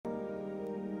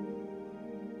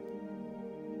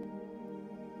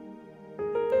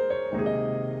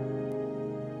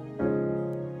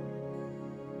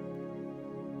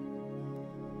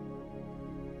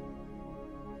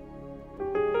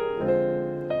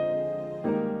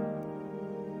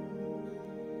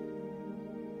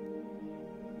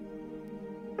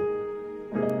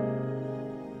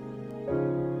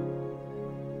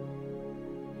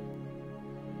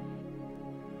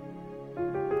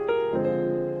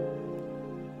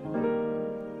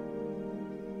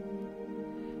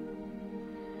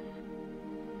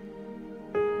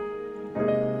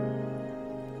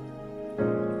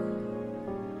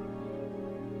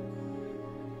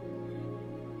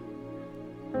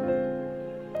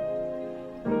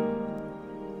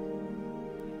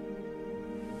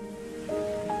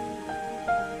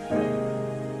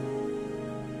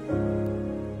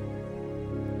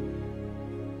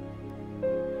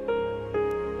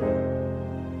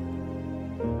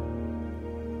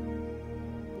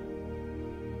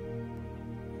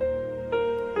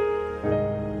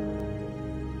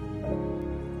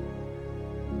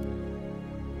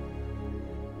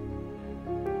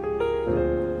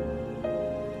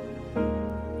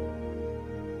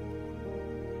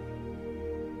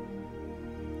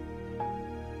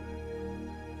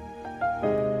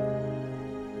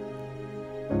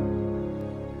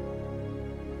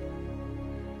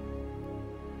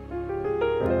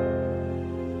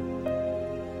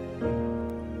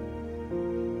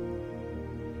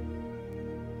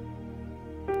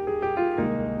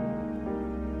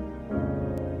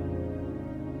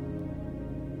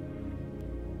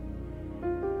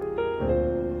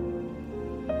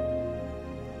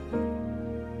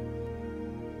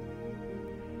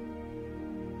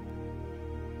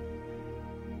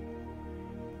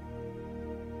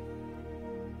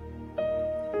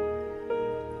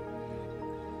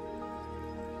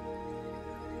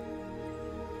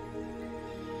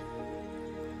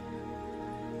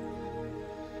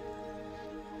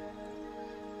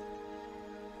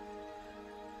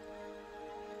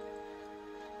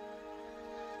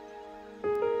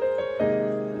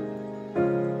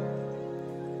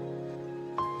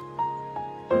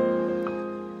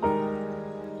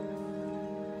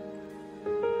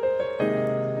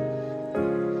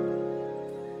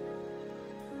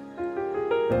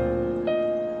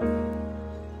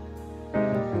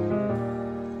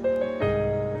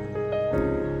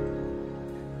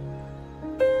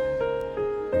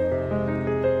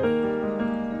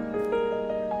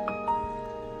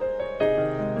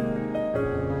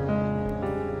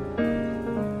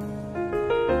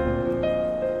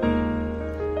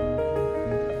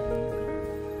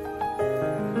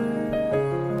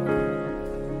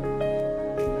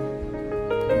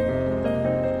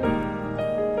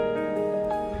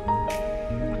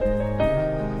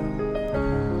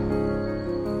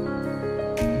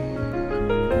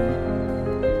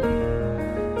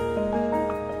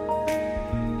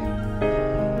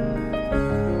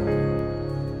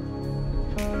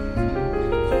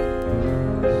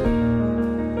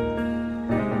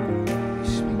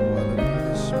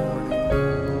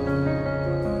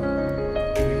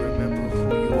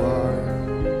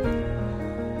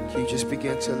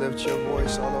lift your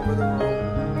voice all over the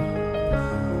room.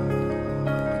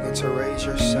 Begin to raise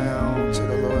your sound to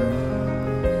the Lord.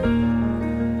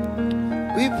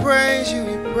 We praise you,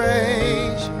 we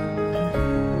praise you.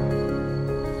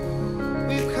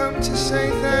 We've come to say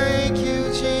thank you,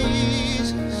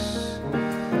 Jesus.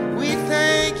 We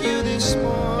thank you this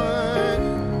morning.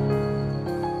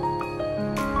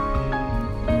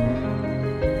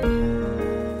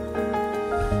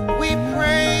 We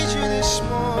praise you this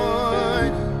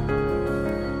morning.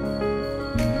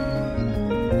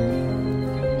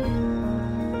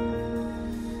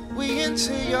 We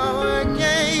enter your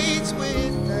gates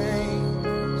with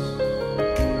thanks.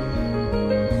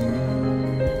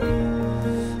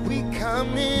 We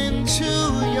come into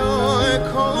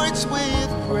your courts with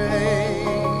praise.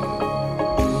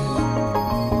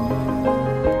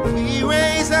 We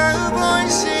raise our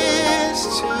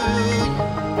voices to you.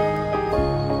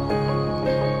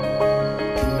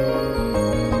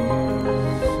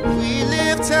 We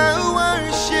lift our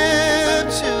worship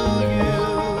to you.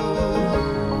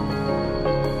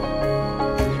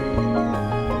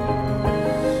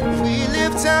 We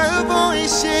lift our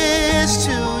voices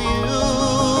to you.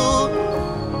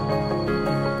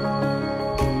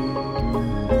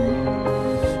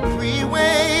 We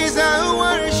raise our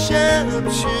worship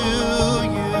to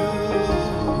you.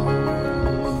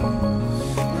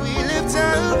 We lift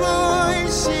our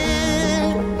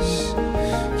voices.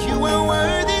 You are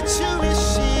worthy to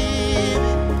receive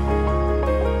it.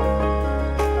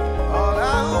 All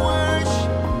our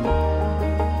worship.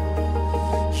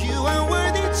 You are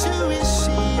worthy to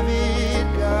receive it,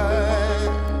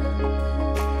 God.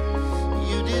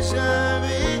 You deserve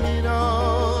it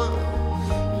all.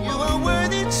 You are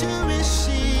worthy to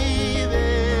receive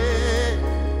it.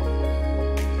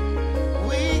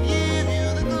 We give you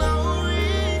the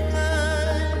glory,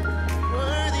 God.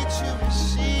 Worthy to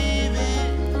receive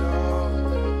it all.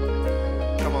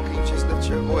 Come on, can you just lift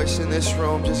your voice in this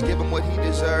room? Just give him what he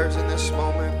deserves in this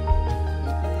moment.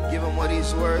 Give him what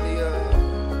he's worthy of.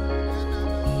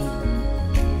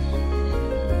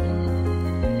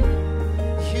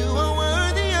 You are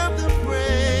worthy of the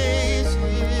praises.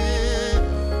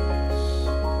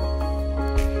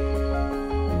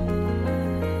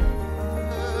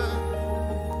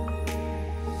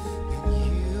 And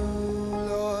you,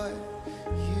 Lord,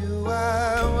 you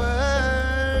are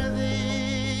worthy.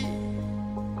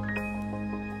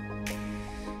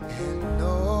 And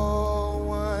no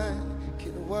one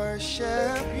can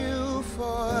worship you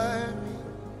for me.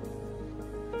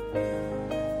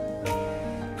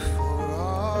 For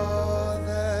all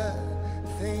the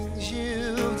things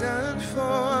you've done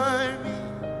for me.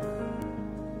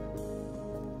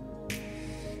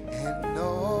 And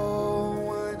no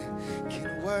one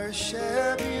can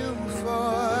worship you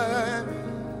for me.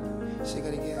 Sing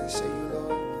it again, say you,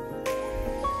 Lord.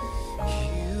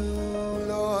 You,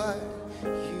 Lord,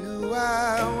 you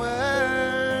are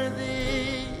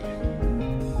worthy.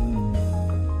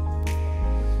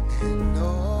 And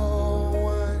no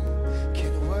one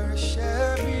can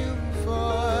worship you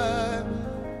for me.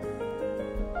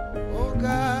 Oh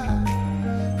God,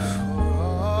 for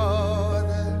all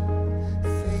the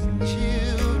things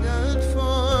you've done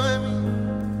for me,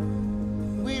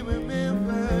 we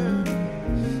remember.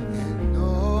 And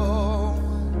no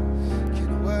one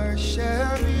can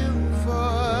worship you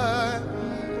for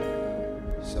me.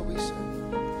 So we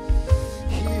sing,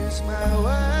 here's my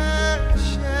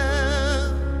worship,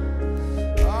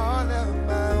 all of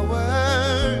my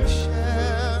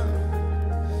worship.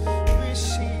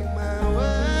 Receive my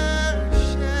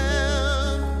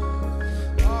worship,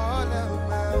 all of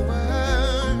my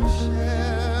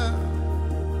worship.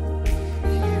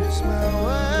 Here's my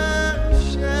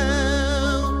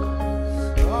worship,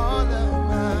 all of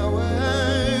my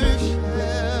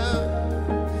worship.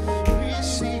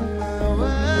 Receive my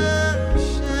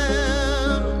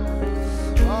worship,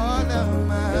 all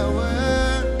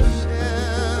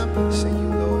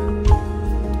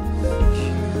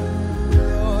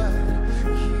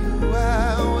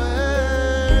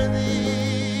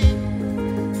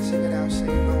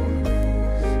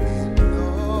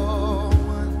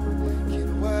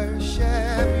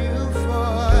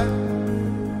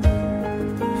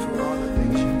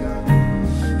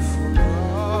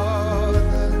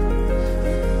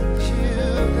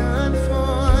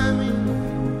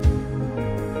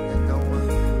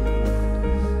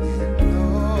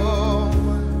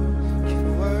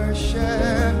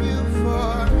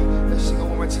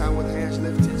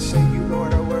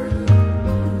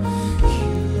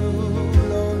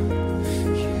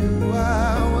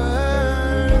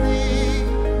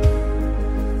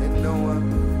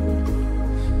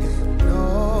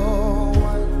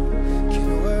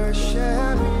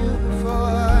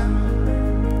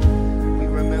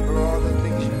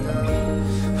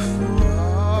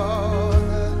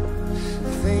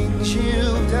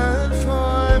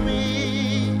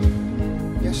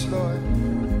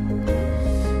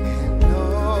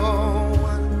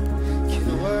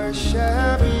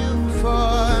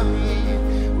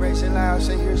loud.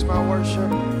 Say, here's my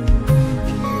worship.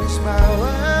 Here's my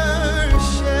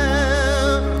worship.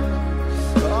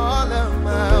 All of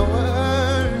my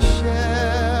worship.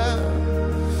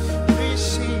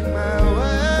 Receive my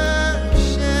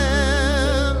worship.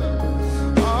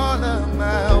 All of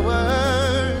my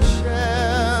worship.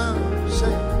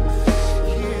 Say,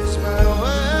 here's my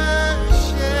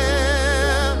worship.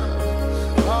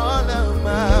 All of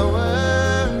my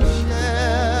worship.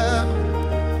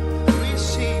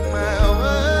 Receive my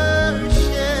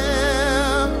worship.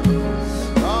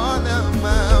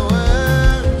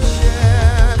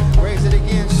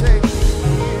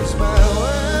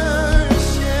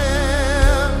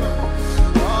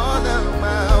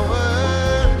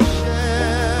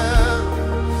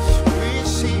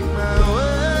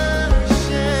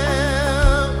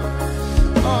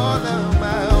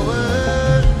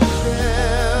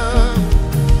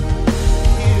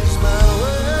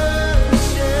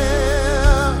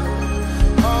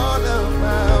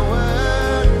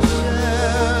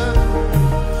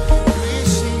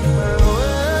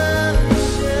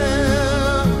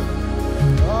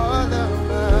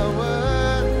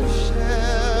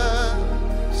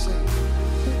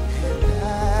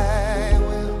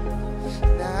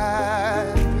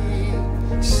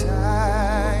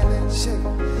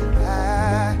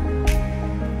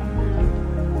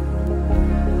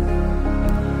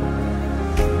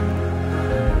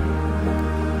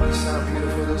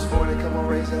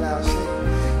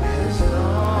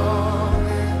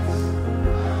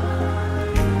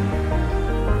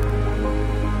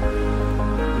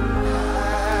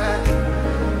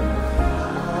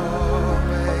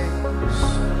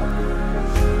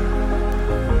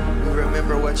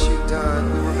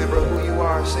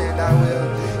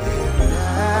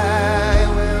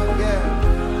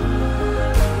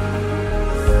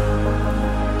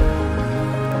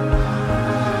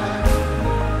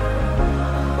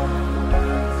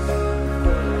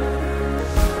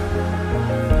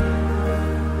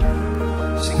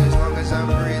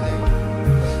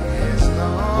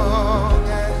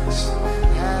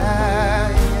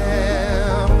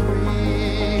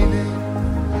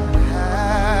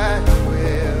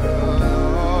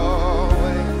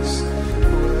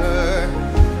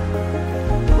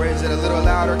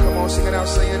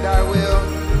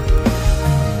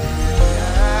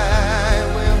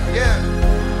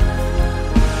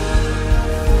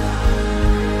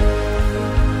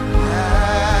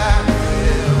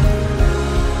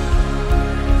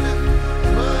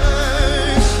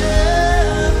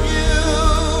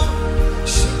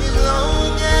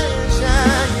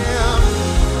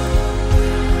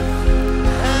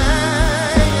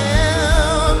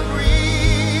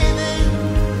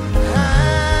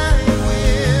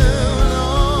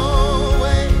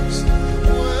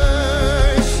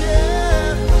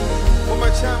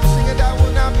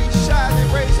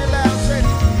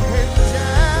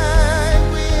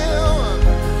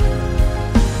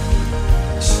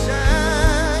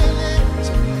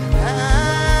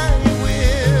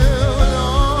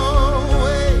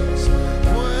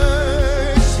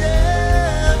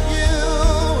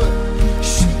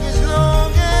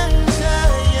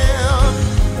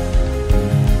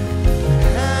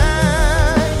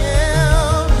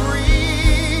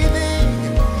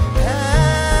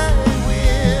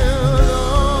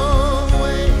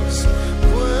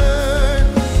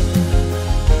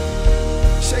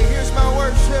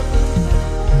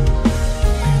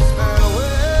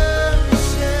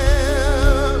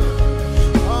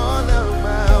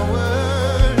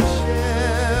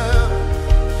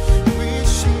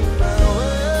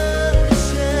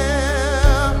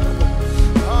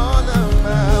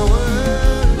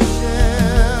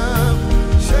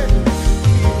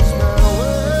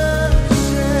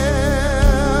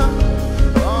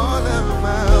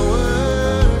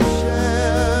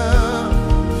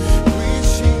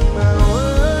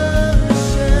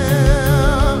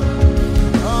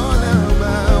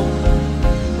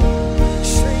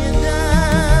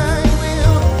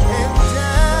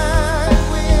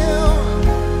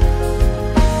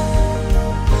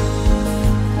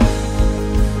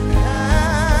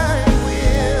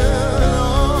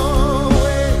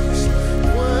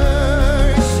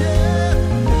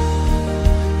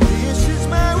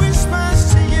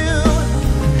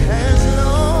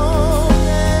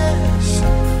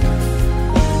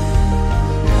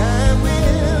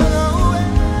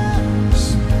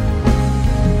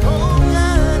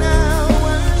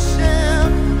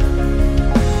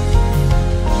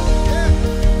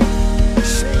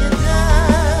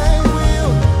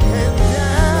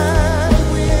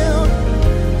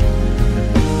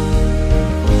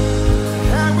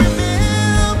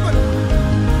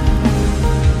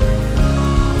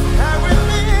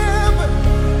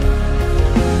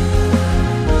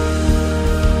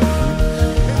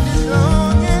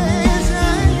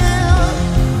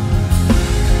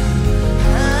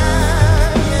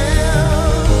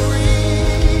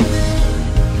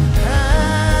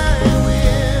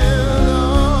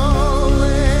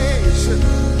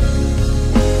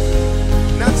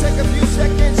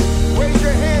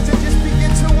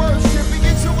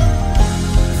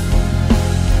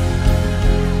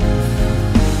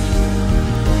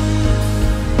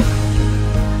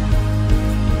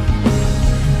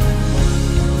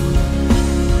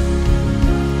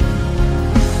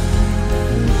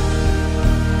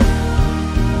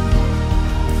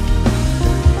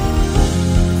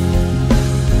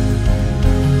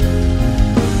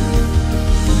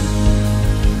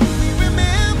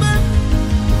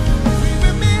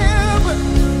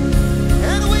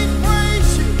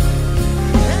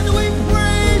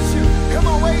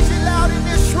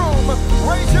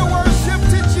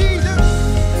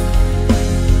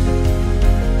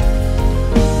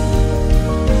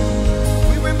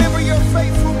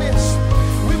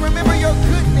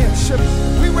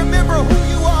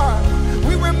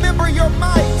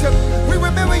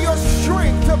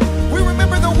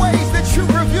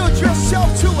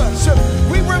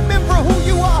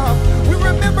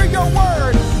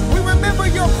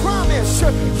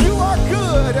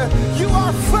 good. You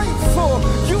are faithful.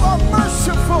 You are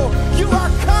merciful. You are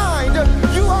kind.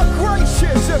 You are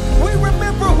gracious. We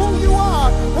remember who you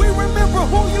are. We remember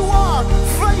who you are.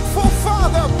 Faithful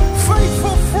Father,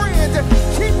 faithful friend,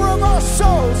 keeper of our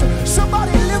souls.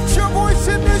 Somebody lift your voice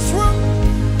in this room.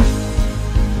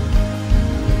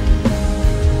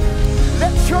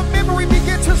 Let your memory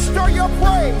begin to stir your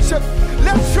praise.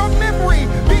 Let your memory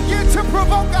begin to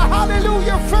provoke a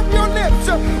hallelujah from your lips.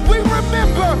 We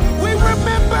remember, we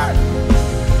remember.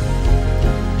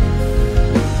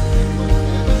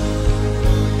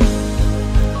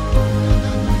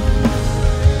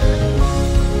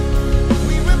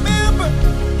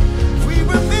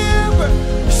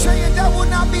 Saying that will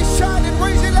not be silent,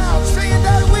 raise it loud, saying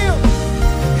that will.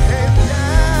 And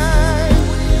I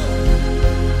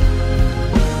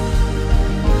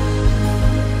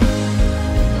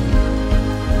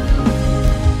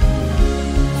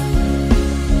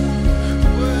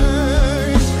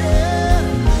worship,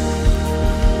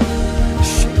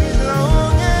 sing as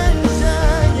long as I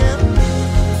am.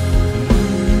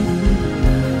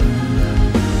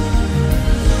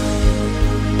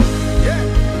 Yeah.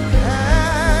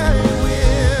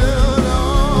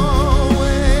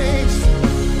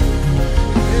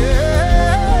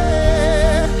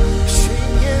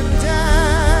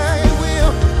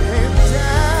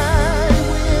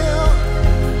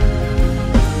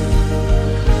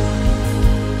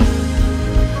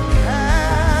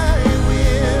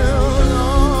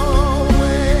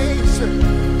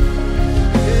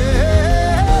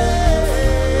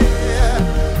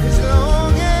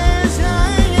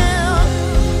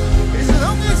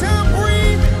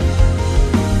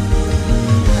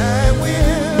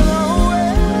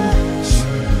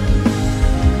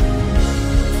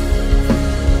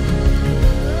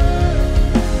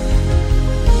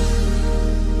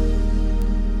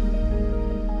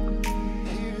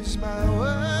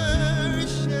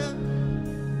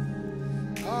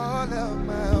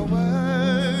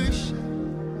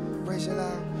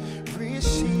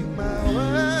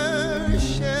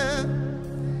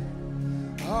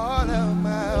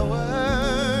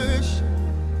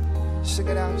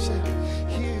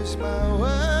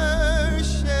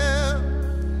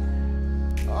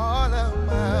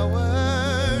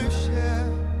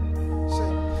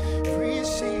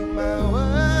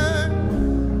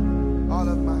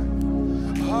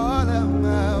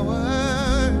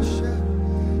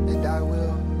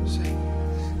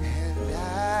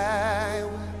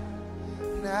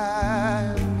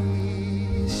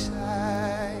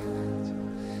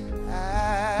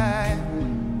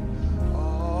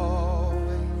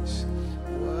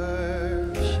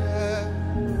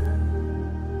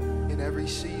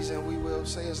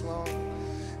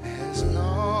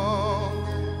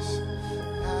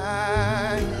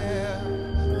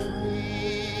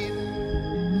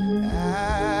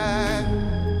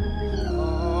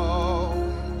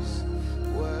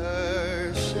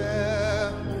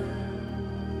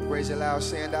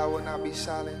 Saying I will not be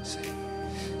silent. Say,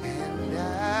 and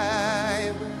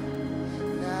I will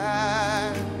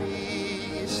not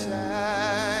be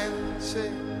silent.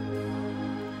 Say,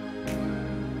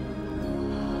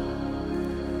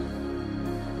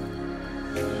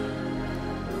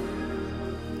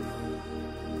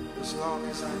 as long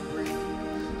as I breathe,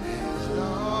 as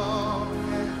long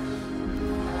as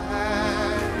I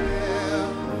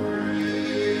will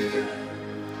breathe,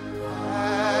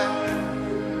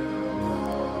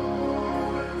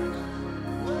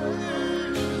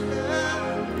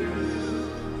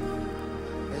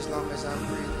 as long as I'm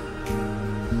breathing,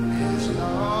 as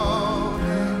long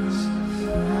as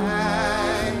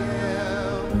I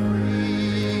am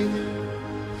breathing,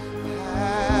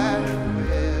 I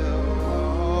will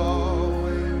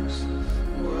always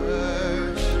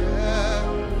worship.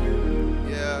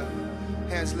 Yeah,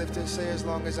 hands lifted, say as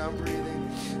long as I'm breathing,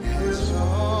 as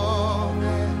long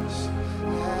as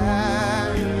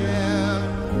I am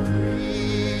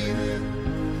breathing,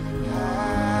 I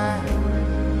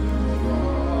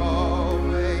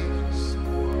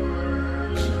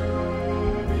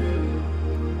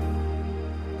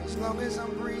as long as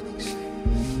I'm breathing, sing.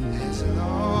 As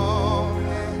long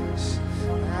as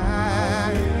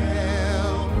I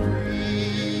am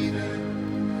breathing,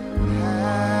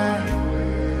 I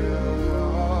will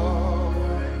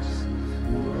always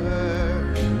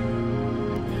worship.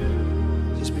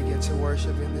 Just begin to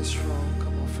worship in this room.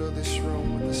 Come on, fill this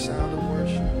room with the sound of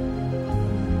worship.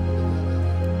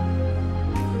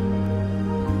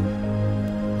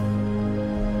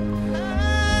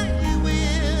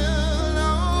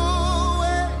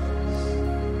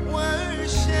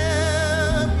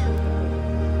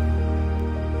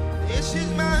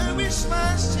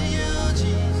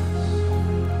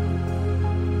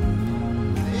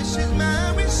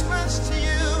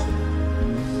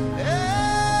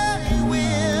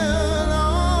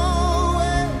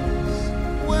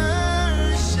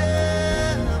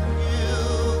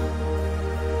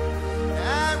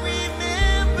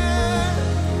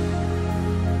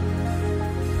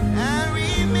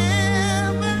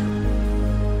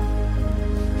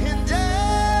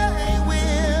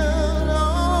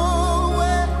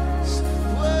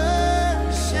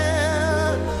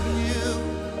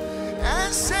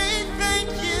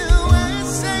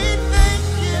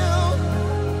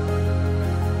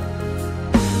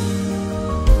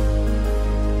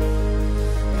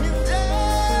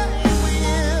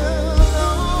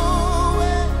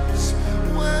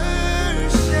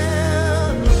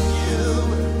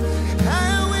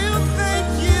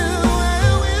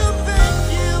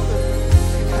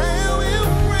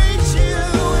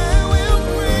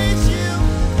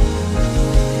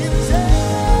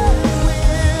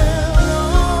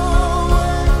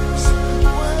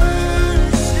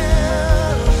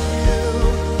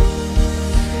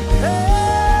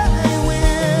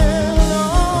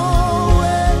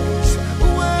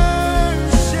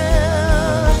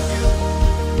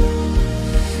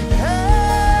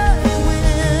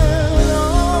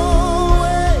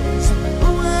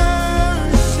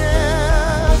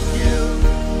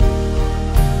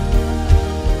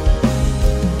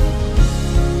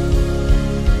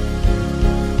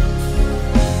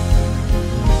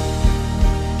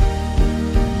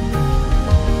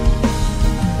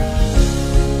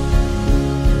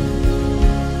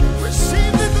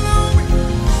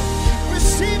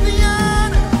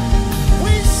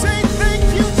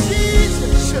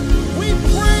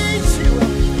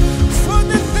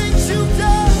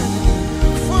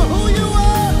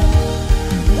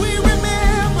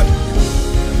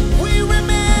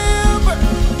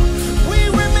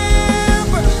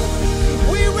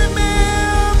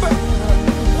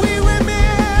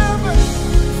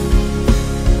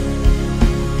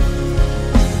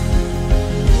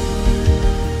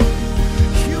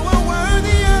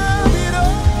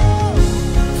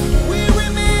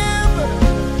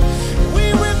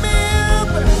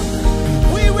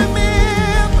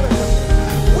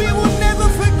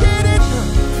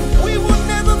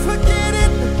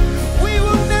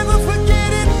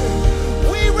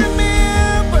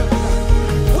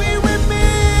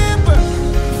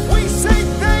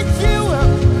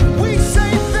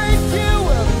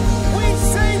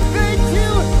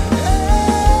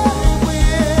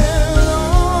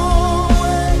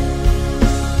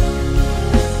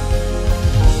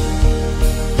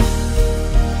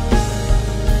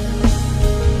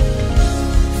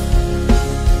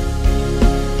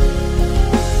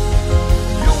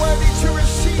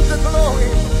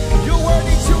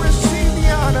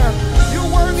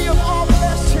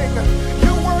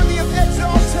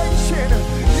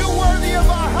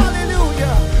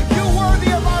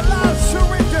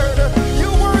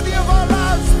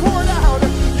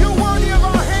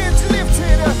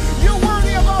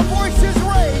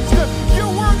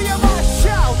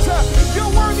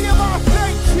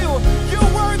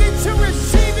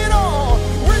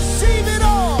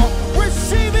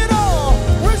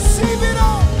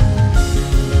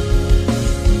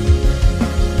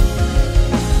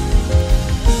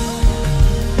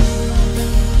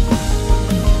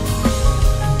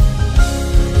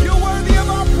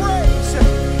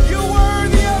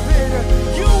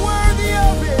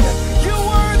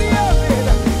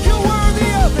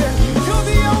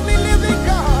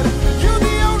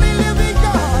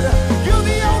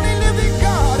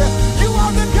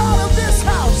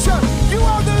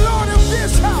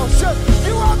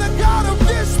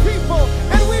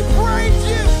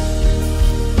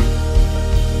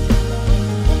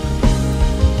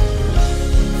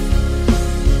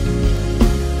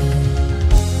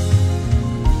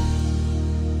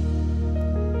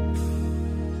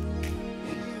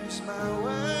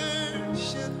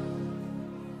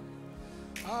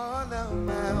 All of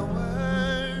my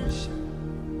worship.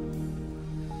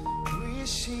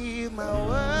 Receive my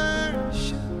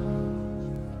worship.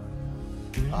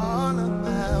 All of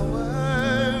my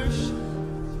worship.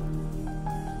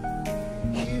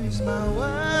 Here's my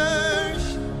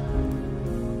worship.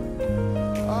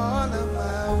 All of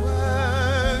my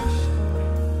worship.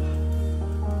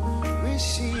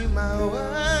 Receive my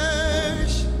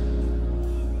worship.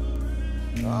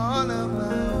 All of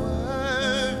my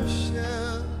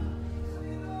worship.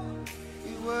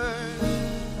 We worship.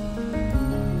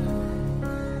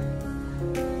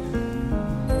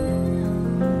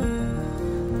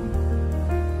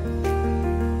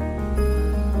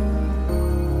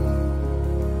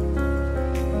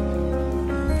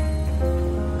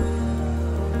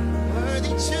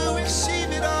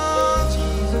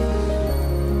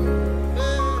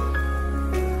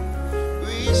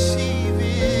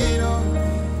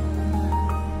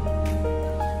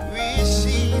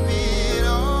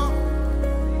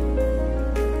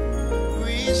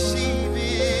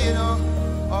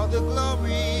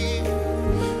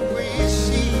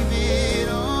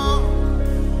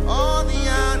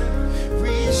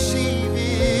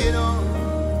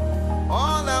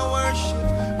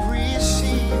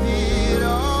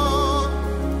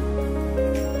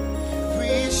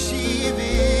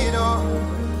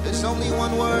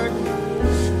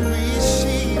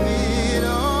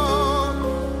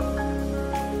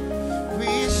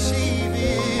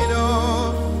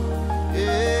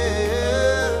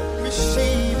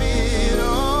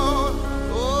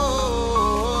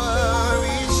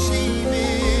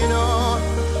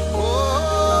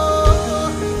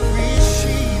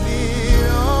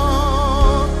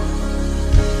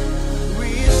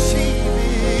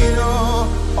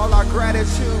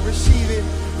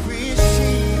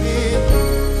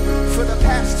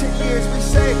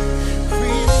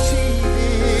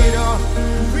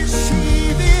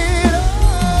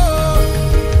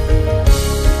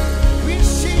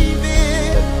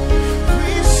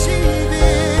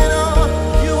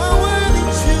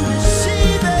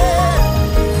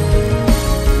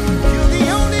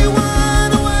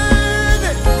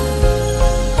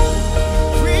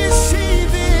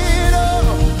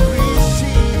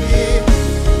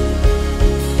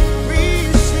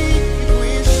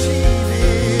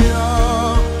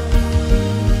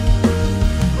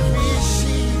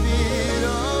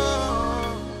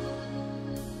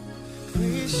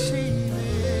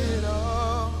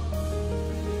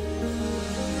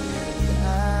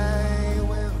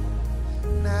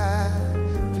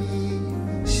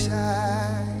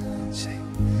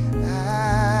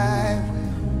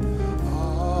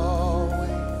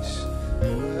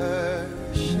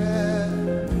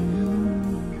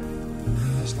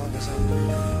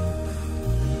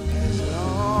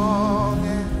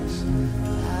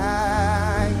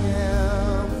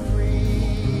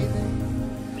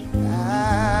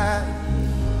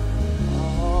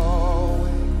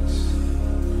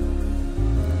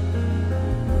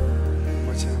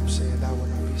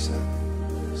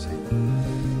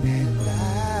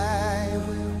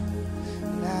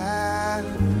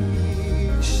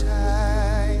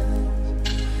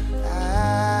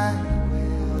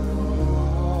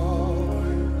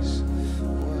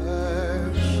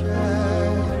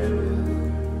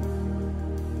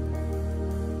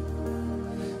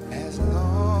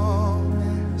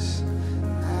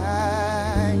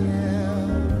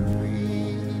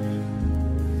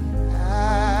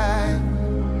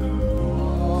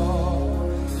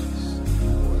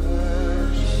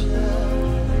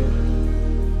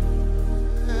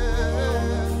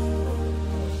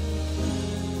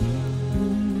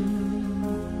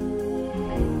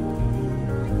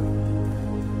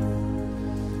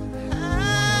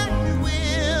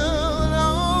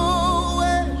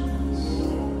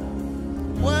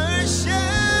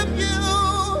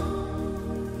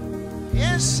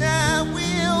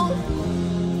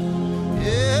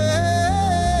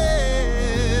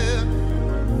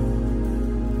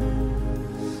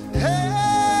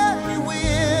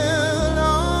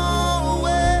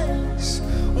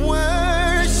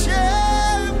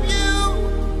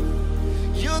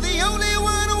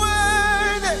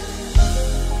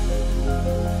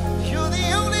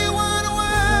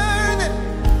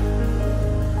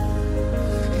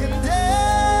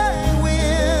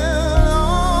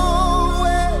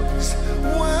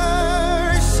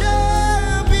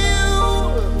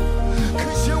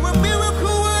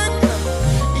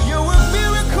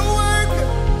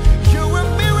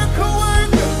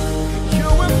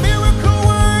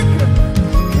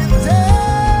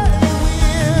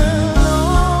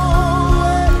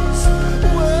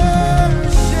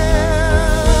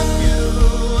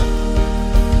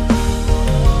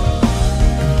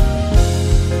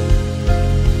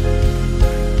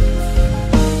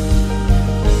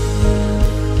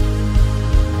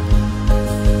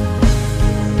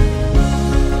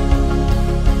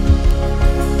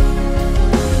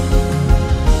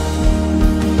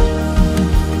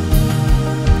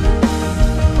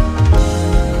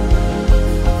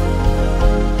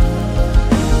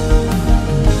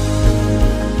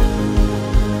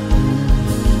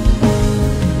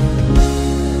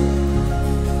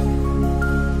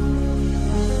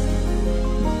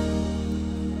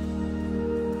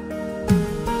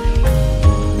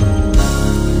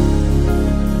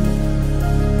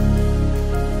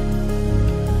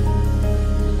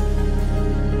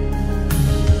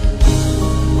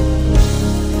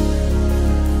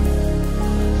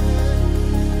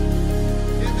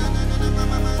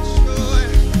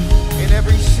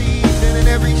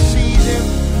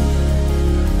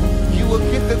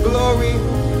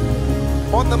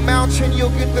 glory. On the mountain, you'll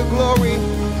get the glory.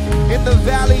 In the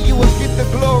valley, you will get the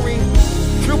glory.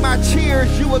 Through my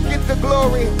tears, you will get the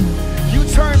glory. You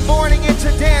turn mourning into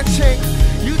dancing.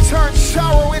 You turn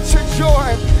sorrow into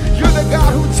joy. You're the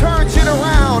God who turns it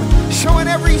around. So in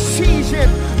every season,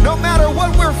 no matter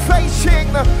what we're facing,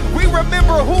 we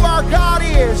remember who our God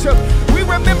is. We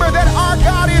remember that our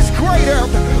God is greater.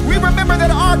 We remember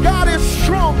that our God is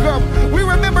stronger. We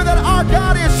remember that our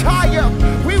God is higher.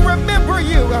 We remember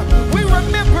you. We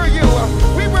remember you.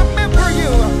 We remember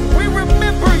you. We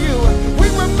remember you. We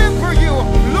remember you.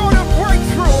 Lord of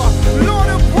breakthrough. Lord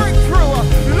of breakthrough.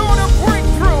 Lord of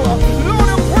breakthrough. Lord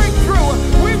of breakthrough.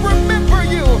 We remember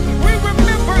you. We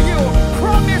remember you.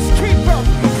 Promise keeper.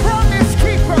 Promise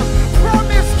keeper.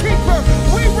 Promise keeper.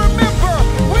 We remember.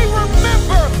 We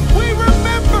remember. We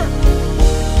remember.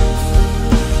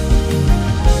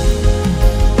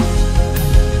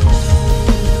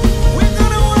 We're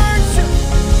gonna worship.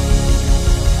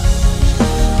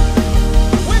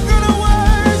 We're gonna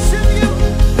worship you.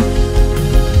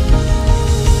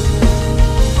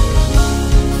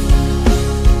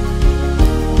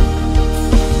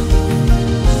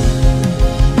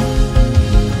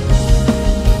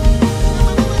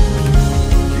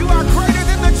 You are greater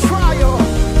than the trial.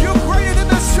 You're greater than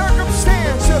the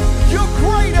circumstance. You're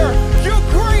greater. You're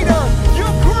greater.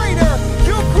 You're greater.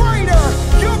 You're greater.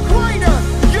 You're greater.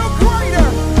 You're greater.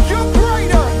 You're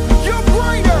greater. You're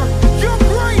greater. You're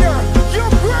greater.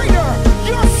 You're greater.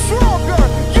 You're stronger.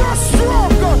 You're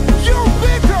stronger. You're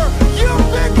bigger. You're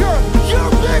bigger.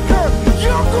 You're bigger.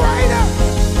 You're greater.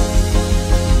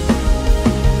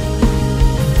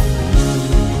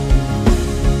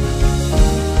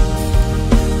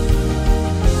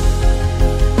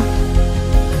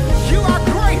 You are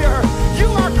greater. You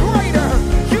are greater.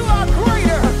 You are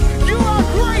greater. You are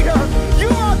greater. You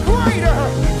are greater.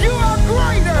 You are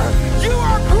greater. You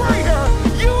are greater.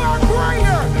 You are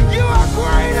greater. You are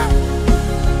greater.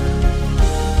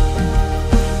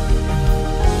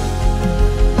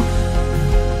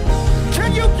 Can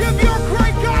you give your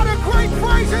great God a great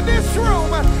praise in this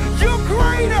room? You're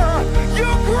greater.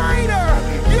 You're greater.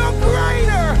 You're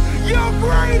greater. You're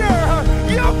greater.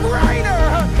 You're greater.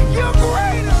 You're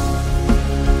greater.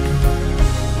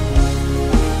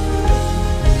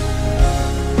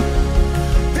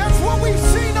 That's what we've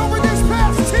seen over this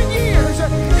past 10 years.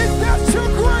 Is that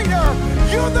you're greater.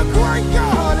 You're the great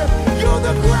God. You're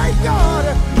the great God.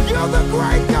 You're the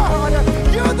great God.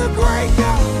 You're the great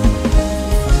God.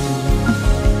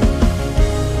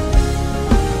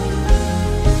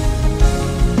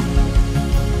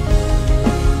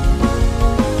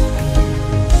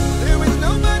 There is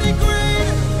nobody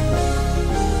greater.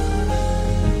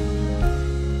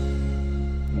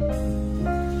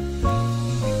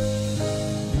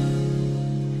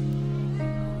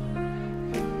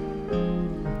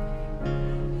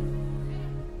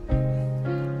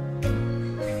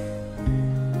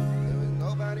 There is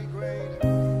nobody greater.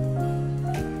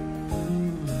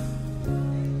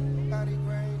 Nobody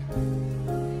greater.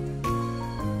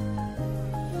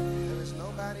 There is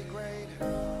nobody greater.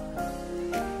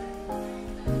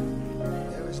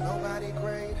 There is nobody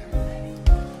greater.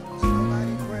 There's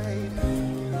nobody greater.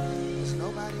 There's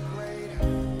nobody greater.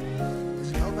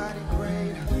 There's nobody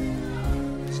greater.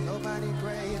 There's nobody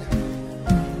greater.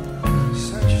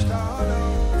 Searched all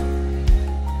over.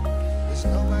 There's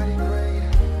nobody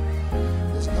greater.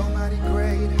 There's nobody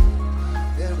greater.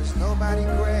 There is nobody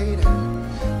greater.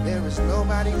 There is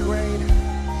nobody greater.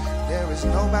 There is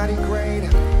nobody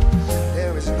greater.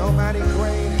 There is nobody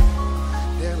greater.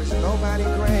 There is nobody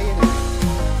greater.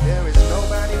 There is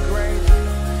nobody greater.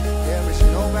 There is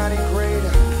nobody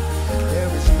greater. There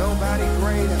is nobody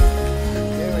greater.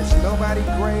 There is nobody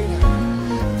greater.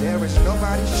 There is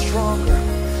nobody stronger.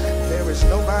 There is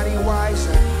nobody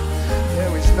wiser.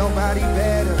 There is nobody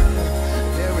better.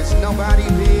 There is nobody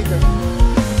bigger.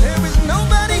 There is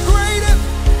nobody greater.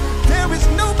 There is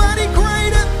nobody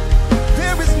greater.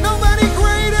 There is nobody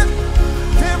greater.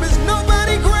 There is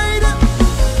nobody greater.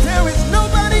 There is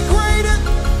nobody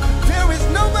greater. There is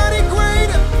nobody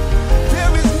greater.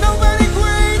 There is nobody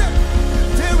greater.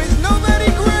 There is nobody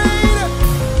greater.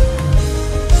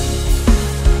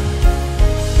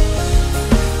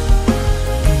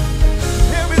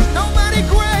 There is nobody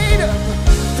greater.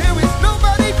 There is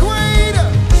nobody greater.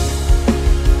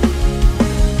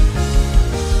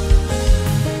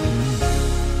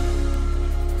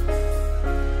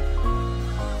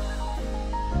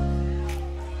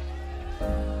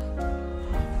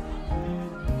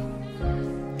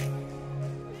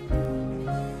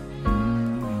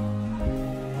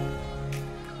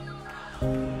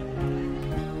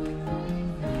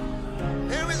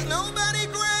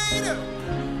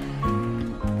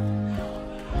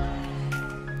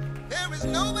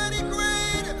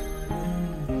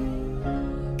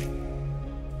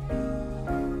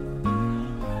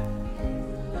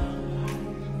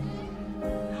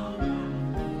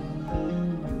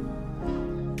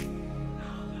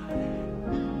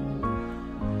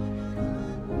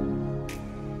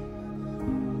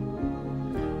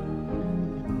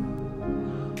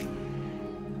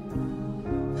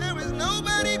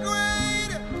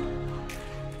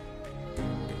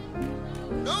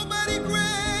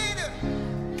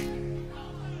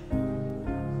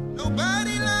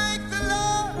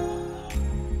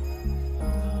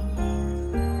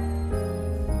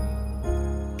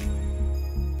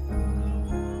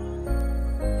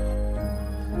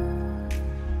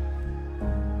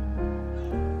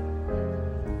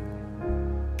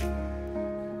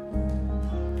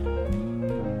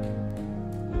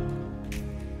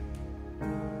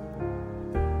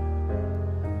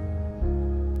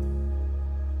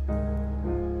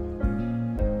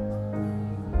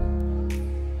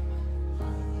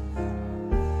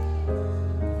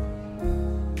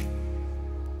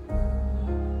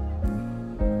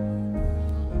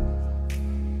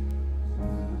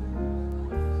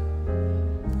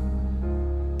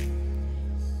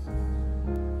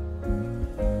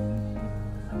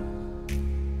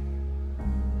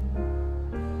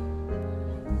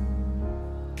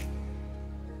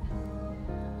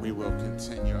 we will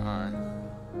continue our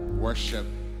worship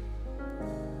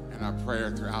and our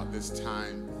prayer throughout this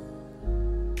time.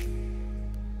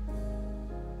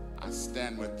 I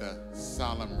stand with the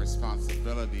solemn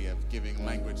responsibility of giving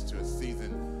language to a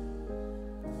season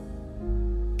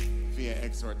via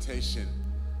exhortation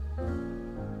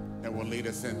that will lead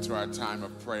us into our time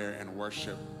of prayer and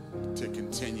worship to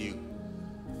continue.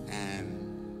 And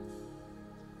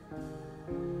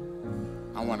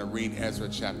I want to read Ezra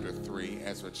chapter 3.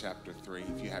 Ezra chapter 3.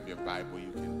 If you have your Bible,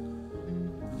 you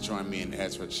can join me in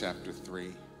Ezra chapter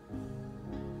 3,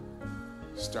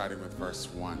 starting with verse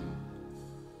 1.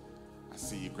 I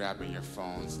see you grabbing your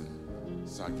phones, and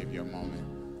so I'll give you a moment.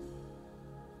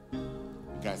 You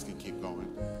guys can keep going.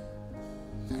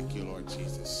 Thank you, Lord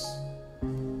Jesus.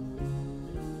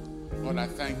 Lord, I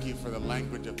thank you for the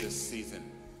language of this season.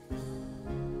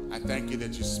 I thank you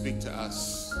that you speak to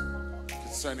us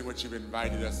concerning what you've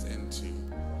invited us into.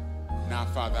 Now,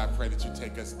 Father, I pray that you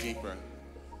take us deeper,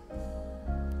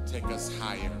 take us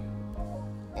higher,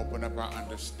 open up our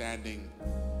understanding,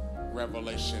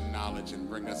 revelation, knowledge, and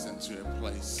bring us into a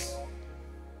place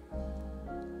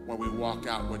where we walk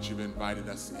out what you've invited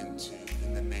us into,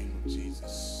 in the name of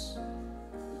Jesus.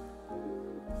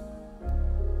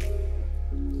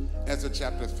 Ezra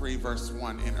chapter 3, verse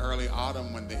 1. In early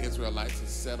autumn, when the Israelites had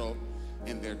settled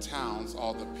in their towns,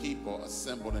 all the people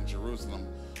assembled in Jerusalem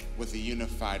with a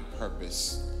unified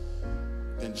purpose.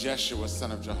 Then Jeshua,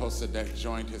 son of Jehozadak,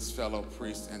 joined his fellow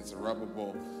priests and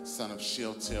Zerubbabel, son of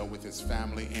Shealtiel, with his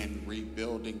family in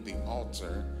rebuilding the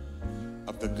altar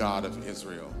of the God of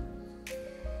Israel.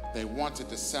 They wanted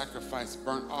to sacrifice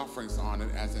burnt offerings on it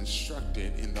as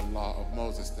instructed in the law of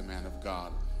Moses, the man of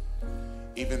God.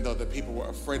 Even though the people were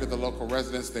afraid of the local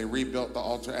residents, they rebuilt the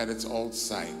altar at its old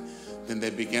site. Then they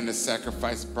began to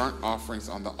sacrifice burnt offerings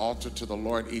on the altar to the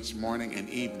Lord each morning and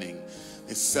evening.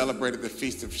 They celebrated the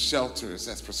Feast of Shelters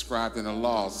as prescribed in the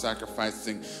law,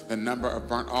 sacrificing the number of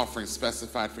burnt offerings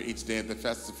specified for each day of the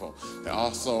festival. They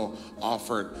also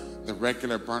offered the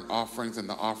regular burnt offerings and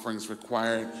the offerings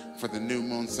required for the new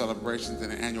moon celebrations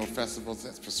and the annual festivals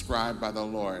as prescribed by the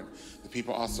Lord. The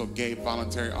people also gave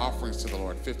voluntary offerings to the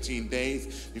Lord. 15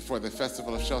 days before the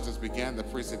Festival of Shelters began, the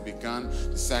priests had begun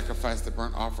to sacrifice the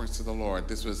burnt offerings to the Lord.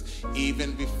 This was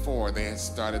even before they had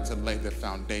started to lay the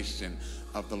foundation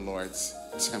of the Lord's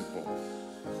temple.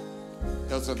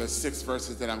 Those are the 6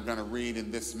 verses that I'm going to read in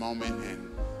this moment and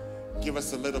give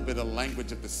us a little bit of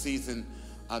language of the season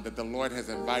that the Lord has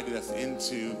invited us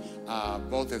into,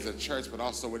 both as a church, but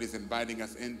also what he's inviting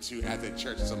us into as a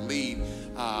church to lead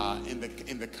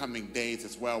in the coming days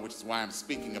as well, which is why I'm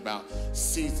speaking about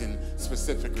season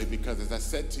specifically, because as I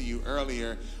said to you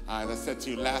earlier, as I said to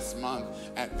you last month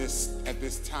at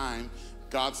this time,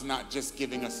 God's not just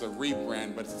giving us a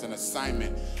rebrand, but it's an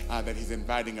assignment that he's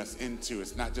inviting us into.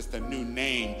 It's not just a new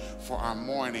name for our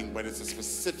morning, but it's a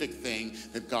specific thing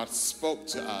that God spoke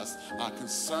to us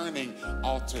concerning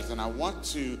altars. And I want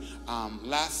to,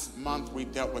 last month we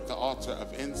dealt with the altar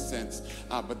of incense,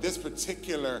 but this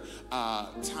particular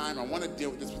time, I want to deal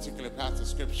with this particular passage of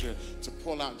scripture to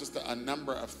pull out just a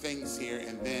number of things here,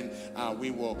 and then we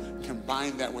will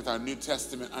combine that with our New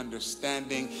Testament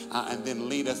understanding and then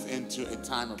lead us into a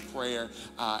time of prayer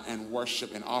and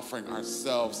worship and offering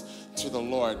ourselves to the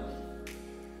Lord.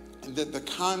 The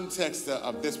context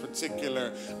of this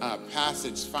particular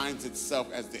passage finds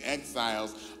itself as the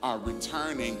exiles are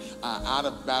returning out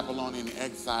of Babylonian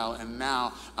exile and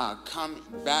now come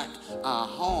back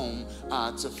home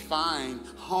to find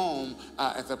home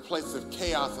as a place of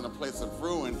chaos and a place of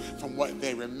ruin from what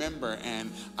they remember.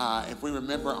 And if we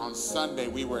remember on Sunday,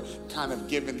 we were kind of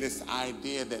given this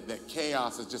idea that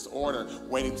chaos is just order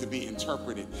waiting to be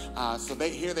interpreted. So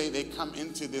they come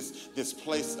into this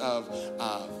place of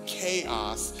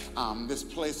chaos, this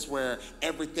place where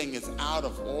everything is out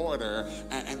of order,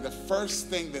 and the first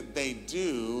thing that they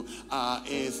do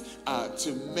is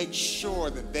to make sure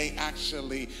that they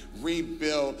actually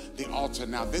rebuild the altar.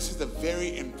 Now, this is a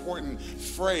very important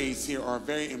phrase here, or a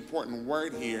very important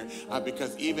word here,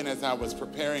 because even as I was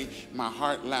preparing my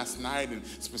heart last night and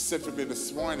specifically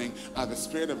this morning, the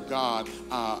Spirit of God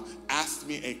asked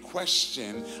me a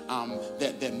question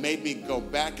that made me go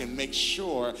back and make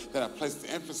sure that I placed the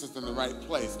emphasis in the right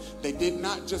place. They did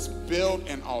not just build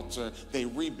an altar, they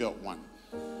rebuilt one.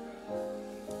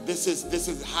 This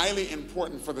is highly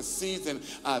important for the season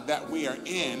that we are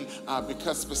in,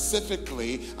 because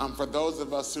specifically for those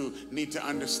of us who need to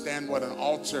understand what an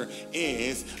altar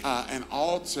is, an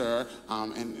altar,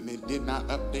 and it did not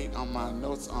update on my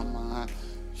notes on my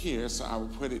here, so I will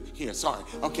put it here. Sorry.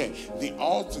 Okay. The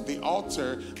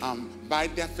altar, by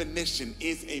definition,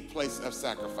 is a place of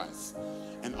sacrifice.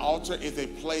 An altar is a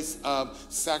place of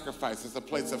sacrifice. It's a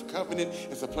place of covenant.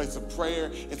 It's a place of prayer.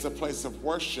 It's a place of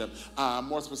worship.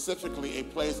 More specifically, a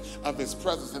place of his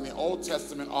presence. In the Old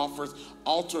Testament,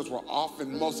 altars were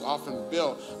most often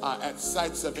built at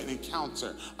sites of an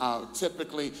encounter,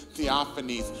 typically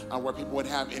theophanies, where people would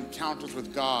have encounters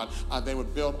with God. They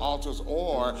would build altars,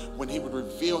 or when he would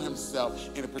reveal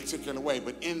himself in a particular way.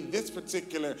 But in this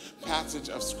particular passage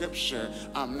of Scripture,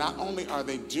 not only are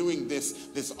they doing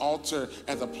this altar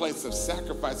as a place of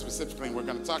sacrifice specifically, and we're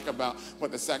going to talk about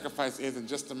what the sacrifice is in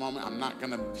just a moment.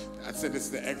 I said this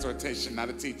is the exhortation, not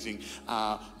a teaching,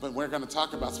 but we're going to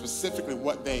talk about specifically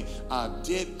what they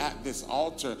did at this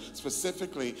altar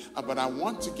specifically, but I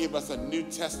want to give us a New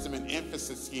Testament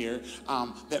emphasis here,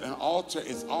 that an altar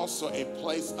is also a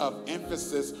place of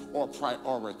emphasis or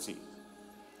priority.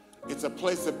 It's a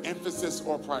place of emphasis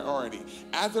or priority.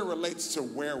 As it relates to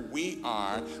where we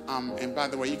are, and by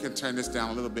the way, you can turn this down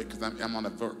a little bit because I'm on the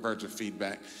verge of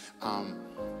feedback.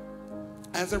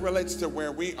 As it relates to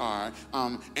where we are,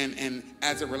 and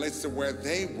as it relates to where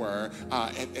they were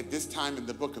at this time in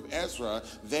the book of Ezra,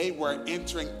 they were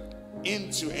entering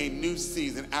into a new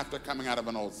season after coming out of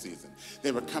an old season.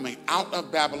 They were coming out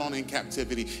of Babylonian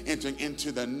captivity, entering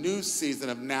into the new season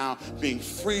of now being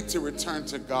free to return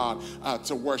to God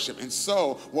to worship. And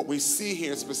so what we see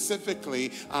here specifically,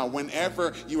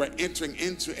 whenever you are entering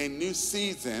into a new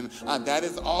season, that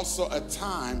is also a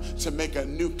time to make a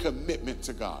new commitment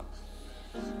to God.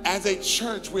 As a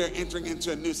church, we are entering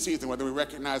into a new season, whether we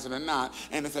recognize it or not,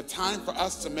 and it's a time for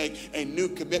us to make a new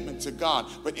commitment to God.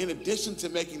 But in addition to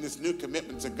making this new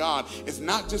commitment to God, it's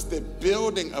not just the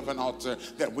building of an altar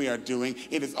that we are doing,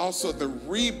 it is also the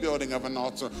rebuilding of an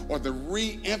altar, or the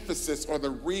re-emphasis or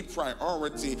the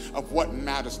re-priority of what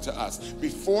matters to us.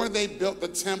 Before they built the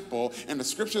temple, and the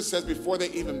scripture says before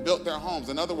they even built their homes,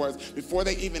 in other words, before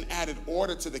they even added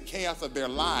order to the chaos of their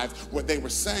lives, what they were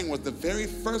saying was the very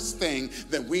first thing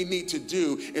that we need to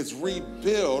do is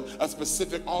rebuild a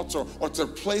specific altar, or to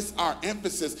place our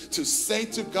emphasis to say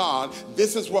to God,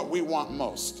 this is what we want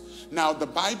most. Now, the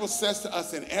Bible says to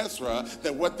us in Ezra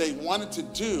that what they wanted to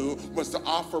do was to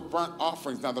offer burnt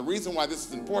offerings. Now, the reason why this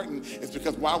is important is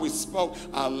because while we spoke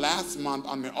last month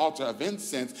on the altar of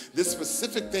incense, this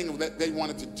specific thing that they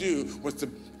wanted to do was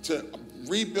to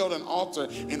rebuild an altar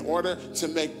in order to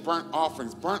make burnt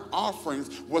offerings. Burnt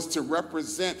offerings was to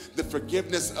represent the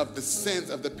forgiveness of the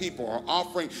sins of the people, or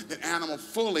offering the animal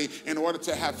fully in order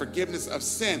to have forgiveness of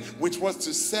sin, which was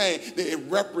to say that it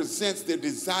represents their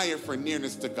desire for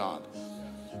nearness to God.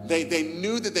 They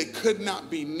knew that they could not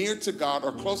be near to God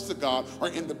or close to God or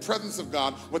in the presence of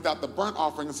God without the burnt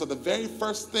offering. And so the very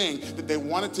first thing that they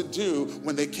wanted to do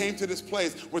when they came to this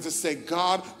place was to say,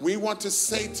 God, we want to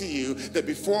say to you that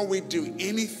before we do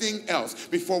anything else,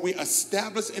 before we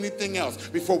establish anything else,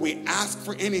 before we ask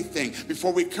for anything,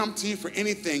 before we come to you for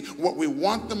anything, what we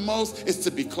want the most is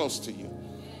to be close to you.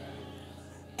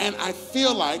 And I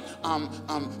feel like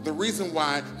the reason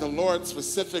why the Lord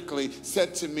specifically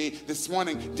said to me this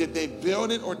morning, did they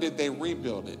build it or did they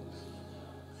rebuild it?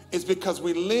 It's because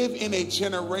we live in a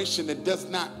generation that does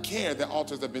not care that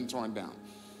altars have been torn down.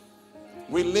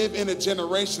 We live in a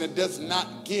generation that does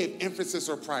not give emphasis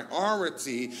or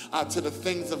priority to the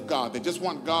things of God. They just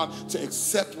want God to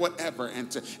accept whatever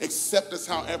and to accept us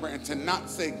however, and to not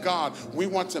say, God, we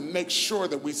want to make sure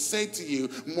that we say to you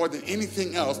more than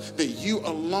anything else that you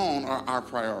alone are our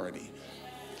priority.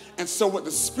 And so what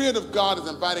the Spirit of God is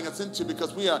inviting us into,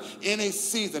 because we are in a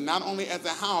season, not only as a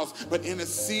house, but in a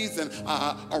season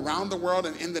around the world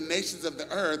and in the nations of the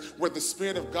earth, where the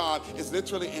Spirit of God is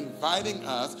literally inviting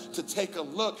us to take a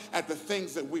look at the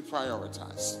things that we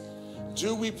prioritize.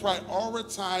 Do we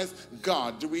prioritize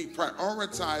God? Do we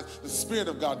prioritize the Spirit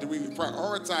of God? Do we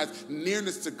prioritize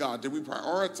nearness to God? Do we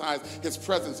prioritize His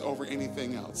presence over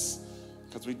anything else?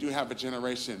 Because we do have a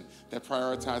generation that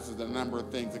prioritizes a number of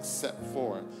things except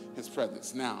for His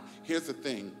presence. Now, here's the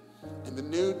thing. In the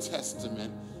New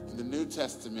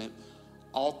Testament,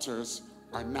 altars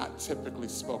are not typically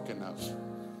spoken of.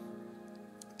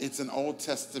 It's an Old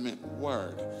Testament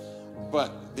word,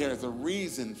 but there's a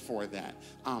reason for that.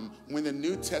 When the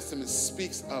New Testament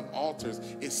speaks of altars,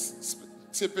 it's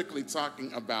typically talking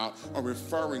about or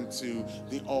referring to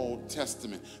the Old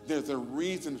Testament. There's a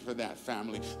reason for that,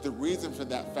 family. The reason for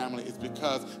that, family, is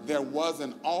because there was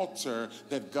an altar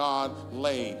that God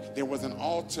laid. There was an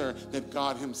altar that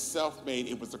God Himself made.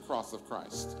 It was the cross of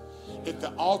Christ. If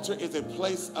the altar is a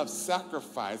place of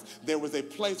sacrifice, there was a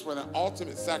place where the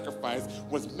ultimate sacrifice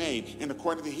was made. And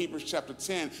according to Hebrews chapter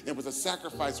 10, it was a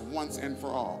sacrifice once and for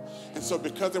all. And so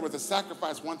because there was a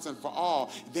sacrifice once and for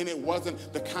all, then it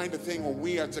wasn't the kind of thing where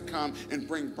we are to come and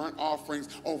bring burnt offerings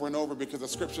over and over, because the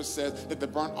scripture says that the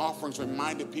burnt offerings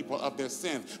reminded people of their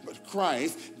sins. But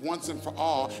Christ, once and for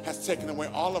all, has taken away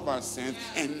all of our sins.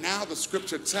 And now the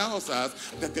scripture tells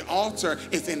us that the altar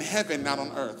is in heaven, not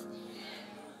on earth.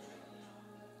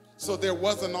 So there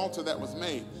was an altar that was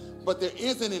made, but there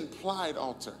is an implied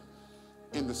altar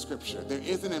in the scripture. There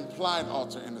is an implied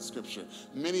altar in the scripture.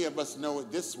 Many of us know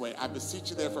it this way. I beseech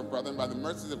you therefore, brethren, by the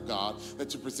mercies of God,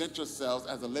 that you present yourselves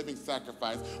as a living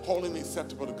sacrifice, holy and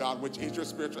acceptable to God, which is your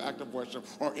spiritual act of worship,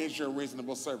 or is your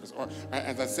reasonable service, or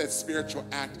as I said, spiritual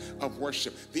act of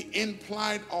worship. The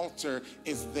implied altar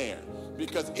is there,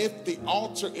 because if the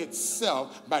altar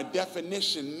itself, by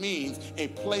definition, means a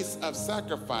place of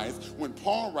sacrifice, when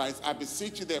Paul writes, I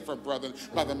beseech you therefore, brethren,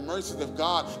 by the mercies of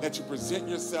God, that you present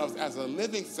yourselves as a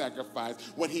living sacrifice,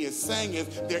 what he is saying is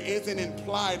there is an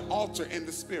implied altar in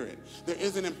the spirit. There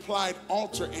is an implied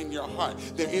altar in your heart.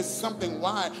 There is something.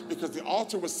 Why? Because the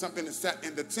altar was something that sat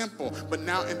in the temple, but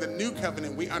now in the new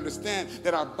covenant we understand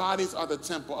that our bodies are the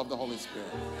temple of the Holy Spirit.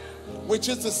 Which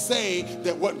is to say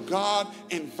that what God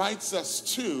invites us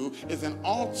to is an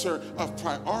altar of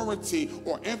priority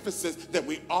or emphasis, that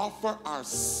we offer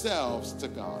ourselves to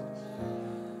God.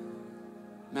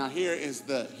 Now here is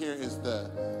the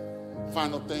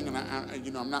final thing, and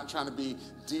I'm not trying to be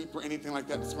deep or anything like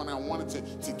that. This morning I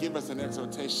wanted to give us an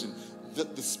exhortation.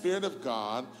 The Spirit of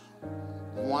God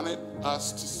wanted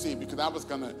us to see, because I was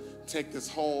going to take this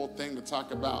whole thing to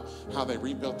talk about how they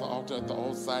rebuilt the altar at the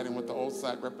old site and what the old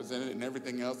site represented and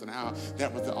everything else, and how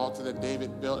that was the altar that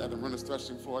David built at the Aruna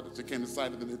threshing floor that became the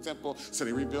site of the new temple. So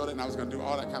they rebuilt it, and I was going to do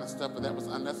all that kind of stuff, but that was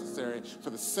unnecessary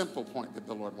for the simple point that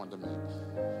the Lord wanted to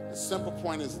make. The simple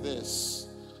point is this.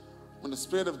 When the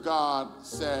Spirit of God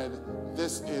said,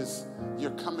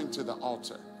 you're coming to the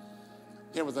altar,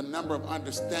 there was a number of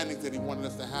understandings that he wanted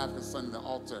us to have concerning the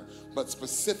altar. But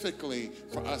specifically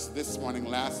for us this morning,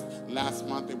 last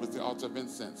month it was the altar of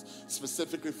incense.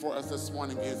 Specifically for us this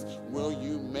morning is, will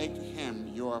you make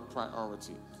him your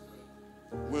priority?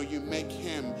 Will you make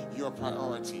him your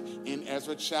priority? In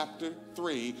Ezra chapter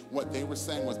 3, what they were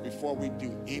saying was, before we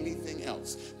do anything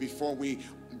else, before we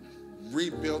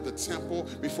rebuild the temple,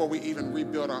 before we even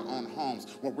rebuild our own homes,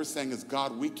 what we're saying is,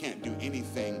 God, we can't do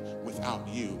anything without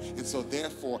you. And so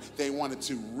therefore they wanted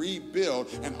to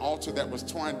rebuild an altar that was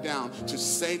torn down, to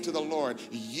say to the Lord,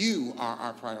 you are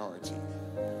our priority.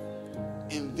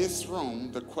 In this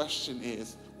room, the question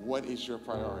is, what is your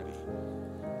priority?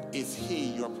 Is he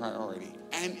your priority?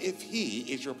 And if he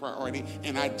is your priority,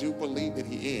 and I do believe that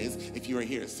he is, if you are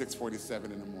here at 6:47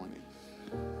 in the morning,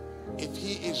 if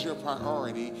he is your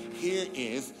priority, here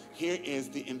is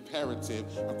the imperative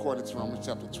according to Romans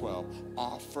chapter 12.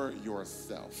 Offer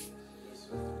yourself.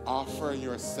 Offer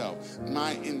yourself.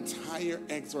 My entire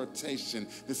exhortation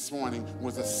this morning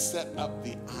was to set up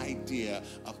the idea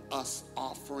of us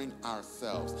offering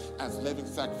ourselves as living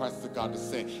sacrifices to God, to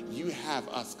say, you have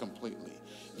us completely.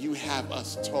 You have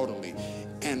us totally,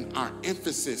 and our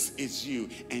emphasis is you,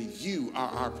 and you are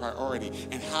our priority.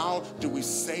 And how do we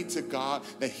say to God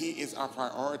that he is our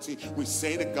priority? We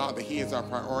say to God that he is our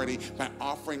priority by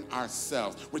offering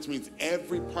ourselves, which means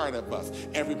every part of us,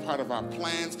 every part of our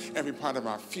plans, every part of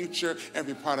our future,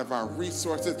 every part of our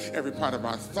resources, every part of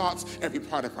our thoughts, every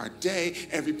part of our day,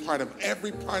 every part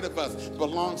of us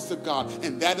belongs to God.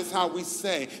 And that is how we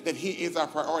say that he is our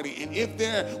priority. And if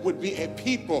there would be a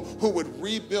people who would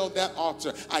rebuild that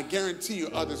altar, I guarantee you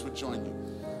others would join you.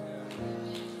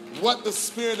 What the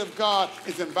Spirit of God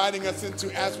is inviting us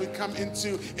into as we come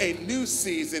into a new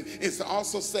season is to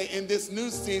also say, in this new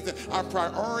season, our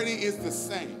priority is the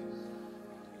same.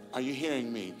 Are you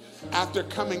hearing me? After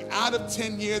coming out of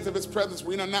 10 years of his presence,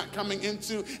 we are not coming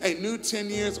into a new 10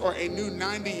 years or a new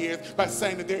 90 years by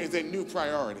saying that there is a new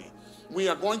priority. We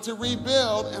are going to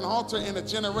rebuild an altar in a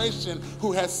generation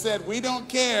who has said, we don't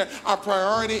care. Our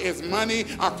priority is money.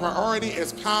 Our priority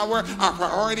is power. Our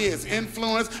priority is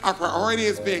influence. Our priority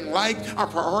is being liked. Our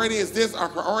priority is this. Our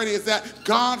priority is that.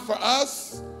 God, for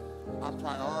us, our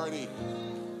priority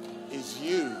is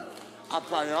you. Our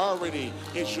priority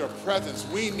is your presence.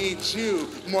 We need you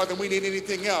more than we need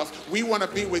anything else. We want to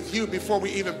be with you before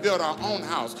we even build our own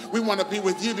house. We want to be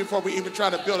with you before we even try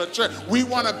to build a church. We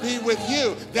want to be with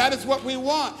you. That is what we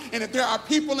want. And if there are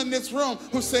people in this room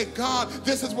who say, God,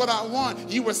 this is what I want,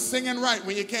 you were singing right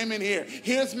when you came in here.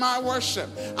 Here's my worship.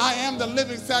 I am the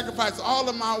living sacrifice. All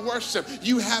of my worship.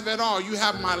 You have it all. You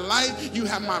have my life. You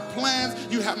have my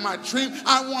plans. You have my dream.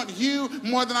 I want you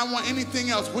more than I want anything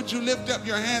else. Would you lift up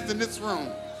your hands in this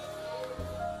room?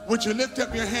 Would you lift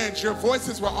up your hands? Your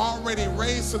voices were already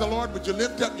raised to the Lord. Would you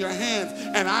lift up your hands?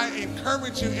 And I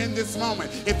encourage you in this moment,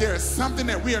 if there is something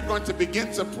that we are going to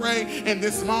begin to pray in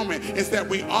this moment, is that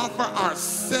we offer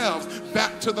ourselves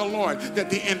back to the Lord. That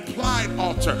the implied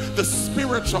altar, the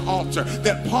spiritual altar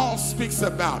that Paul speaks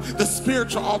about, the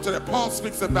spiritual altar that Paul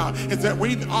speaks about, is that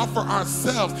we offer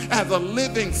ourselves as a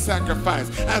living sacrifice,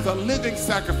 as a living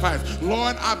sacrifice.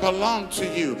 Lord, I belong to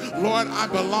you. Lord, I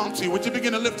belong to you. Would you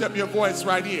begin to lift up your voice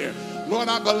right here? Lord,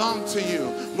 I belong to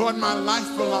you. Lord, my life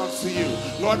belongs to you.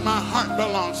 Lord, my heart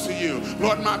belongs to you.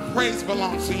 Lord, my praise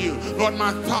belongs to you. Lord,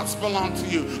 my thoughts belong to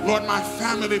you. Lord, my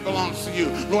family belongs to you.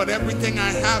 Lord, everything I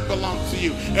have belongs to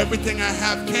you. Everything I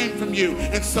have came from you.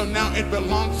 And so now it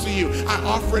belongs to you. I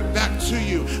offer it back to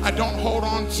you. I don't hold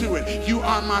on to it. You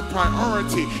are my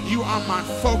priority. You are my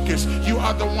focus. You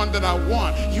are the one that I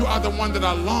want. You are the one that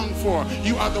I long for.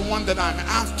 You are the one that I'm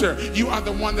after. You are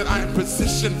the one that I am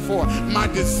positioned for. My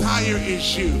desire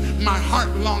is you. My heart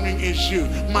longing is you.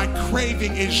 My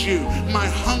craving is you. My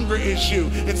hunger is you.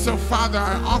 And so, Father,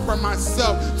 I offer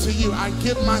myself to you. I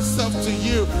give myself to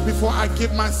you before I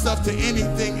give myself to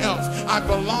anything else. I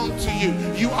belong to you.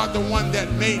 You are the one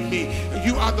that made me.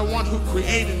 You are the one who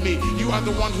created me. You are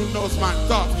the one who knows my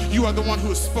thoughts. You are the one who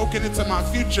has spoken into my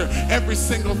future. Every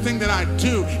single thing that I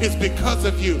do is because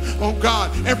of you. Oh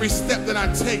God, every step that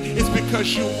I take is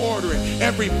because you order it.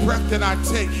 Every breath that I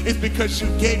take is because you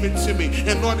gave it to me.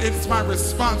 And Lord, it is my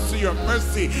response to your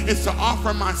mercy is to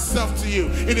offer myself to you.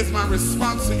 It is my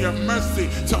response to your mercy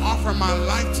to offer my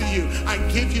life to you. I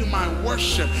give you my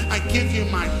worship. I give you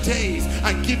my days.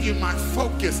 I give you my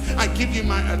focus. I give you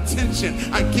my attention.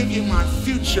 I give you my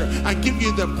future. I give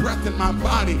you the breath in my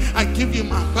body. I give you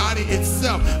my body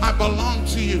itself. I belong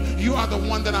to you. You are the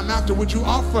one that I'm after. Would you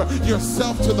offer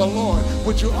yourself to the Lord?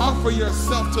 Would you offer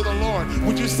yourself to the Lord?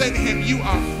 Would you say to him, you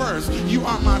are first. You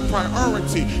are my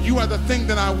priority. You are the thing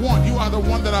that I want. You are the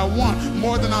one that I want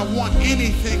more than I want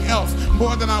anything else,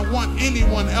 more than I want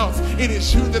anyone else. It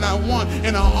is you that I want,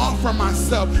 and I offer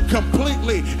myself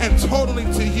completely and totally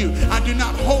to you. I do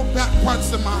not hold back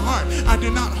parts of my heart. I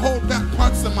do not hold back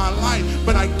parts of my life,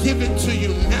 but I give it to you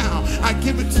now. I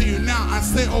give it to you now. I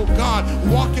say, oh God,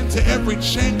 walk into every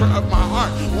chamber of my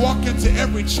heart. Walk into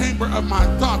every chamber of my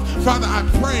thoughts. Father, I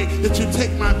pray that you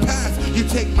take my past, you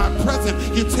take my present,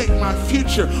 you take my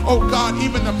future. Oh God,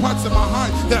 even the parts of my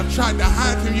heart that I've tried to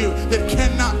hide from you that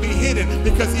cannot be hidden,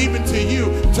 because even to you,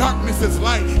 darkness is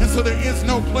light. And so there is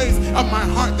no place of my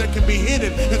heart that can be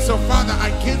hidden. And so Father, I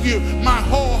give you my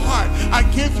whole heart. I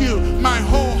give you my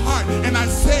whole heart. And I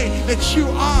say that you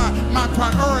are my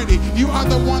priority. You are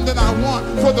the one that I want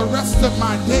for the rest of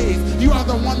my days. You are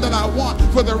the one that I want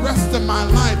for the rest of my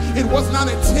life. It was not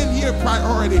a 10-year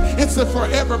priority. It's a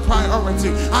forever priority.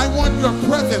 I want your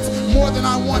presence more than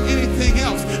I want anything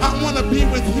else. I want to be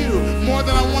with you more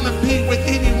than I want to be with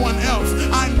anyone else.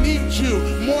 I need you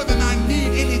more than I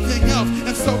need anything else.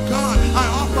 And so God, I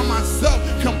offer myself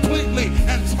completely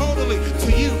and totally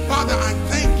to you. Father, I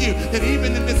thank you that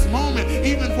even in this moment,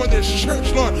 even for this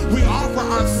church, Lord, we offer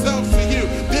ourselves to you.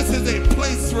 This is a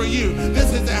place for you.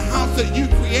 This is a house that you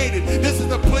created. This is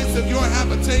the place of your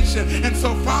habitation. And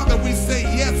so, Father, we say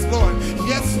yes, Lord.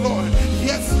 Yes, Lord.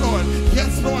 Yes, Lord.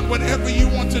 Yes, Lord. Whatever you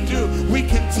want to do, we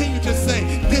continue to say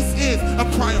this is a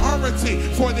priority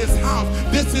for this house.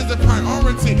 This is a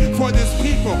priority for this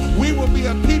people. We will be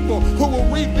a people who will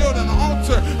rebuild an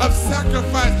altar of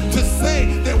sacrifice to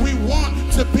say that we want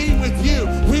to be with you.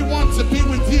 We want to be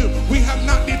with you. We have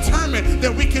not determined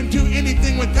that we can do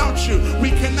anything without you. We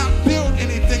cannot build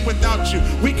anything without you.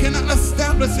 We cannot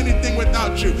establish anything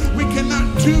without you. We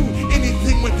cannot do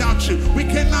anything without you. We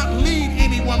cannot lead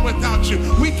anyone without you.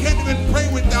 We can't even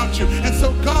pray without you. And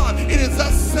so, God, it is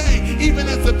us saying, even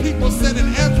as the people said in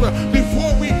Ezra,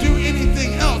 before we do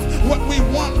anything else, what we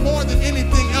want more than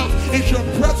anything else is your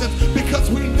presence,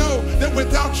 because we know that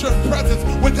without your presence,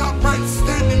 without right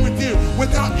standing with you,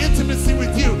 without intimacy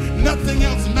with you, nothing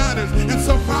else matters. And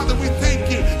so, Father, we thank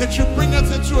you that you bring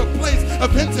us into a place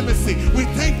of intimacy. We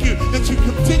thank you that you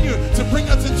continue to bring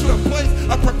us into a place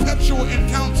of perpetual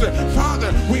encounter.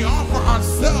 Father, we offer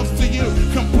ourselves to you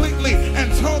completely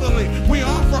and totally. We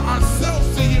offer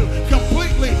ourselves to you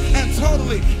completely and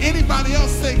totally. Anybody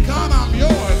else say, God, I'm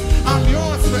yours. I'm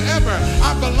yours forever.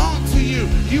 I belong to you.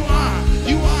 You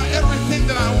are everything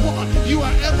that I want. You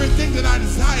are everything that I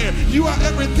desire. You are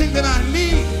everything that I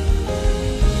need.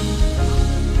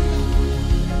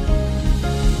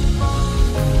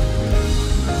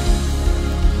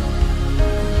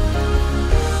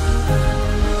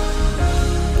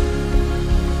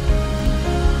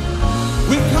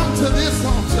 We come to this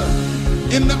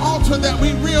altar, in the altar that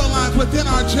we realize within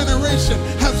our our generation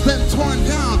has been torn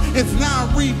down. It's now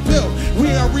rebuilt.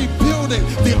 We are rebuilding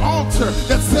the altar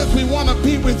that says we want to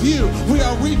be with you. We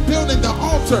are rebuilding the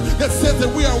altar that says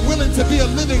that we are willing to be a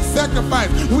living sacrifice.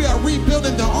 We are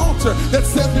rebuilding the altar that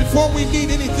says before we need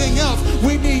anything else,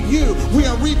 we need you. We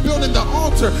are rebuilding the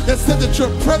altar that says that your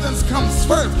presence comes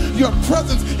first. Your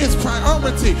presence is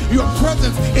priority. Your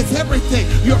presence is everything.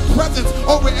 Your presence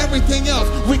over everything else.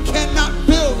 We cannot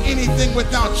build anything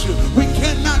without you. We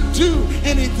cannot do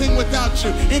anything without you.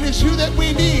 It is you that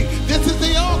we need. This is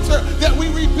the altar that we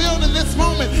rebuild in this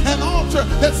moment. An altar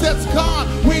that says, God,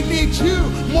 we need you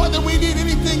more than we need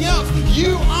anything else.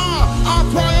 You are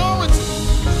our priority.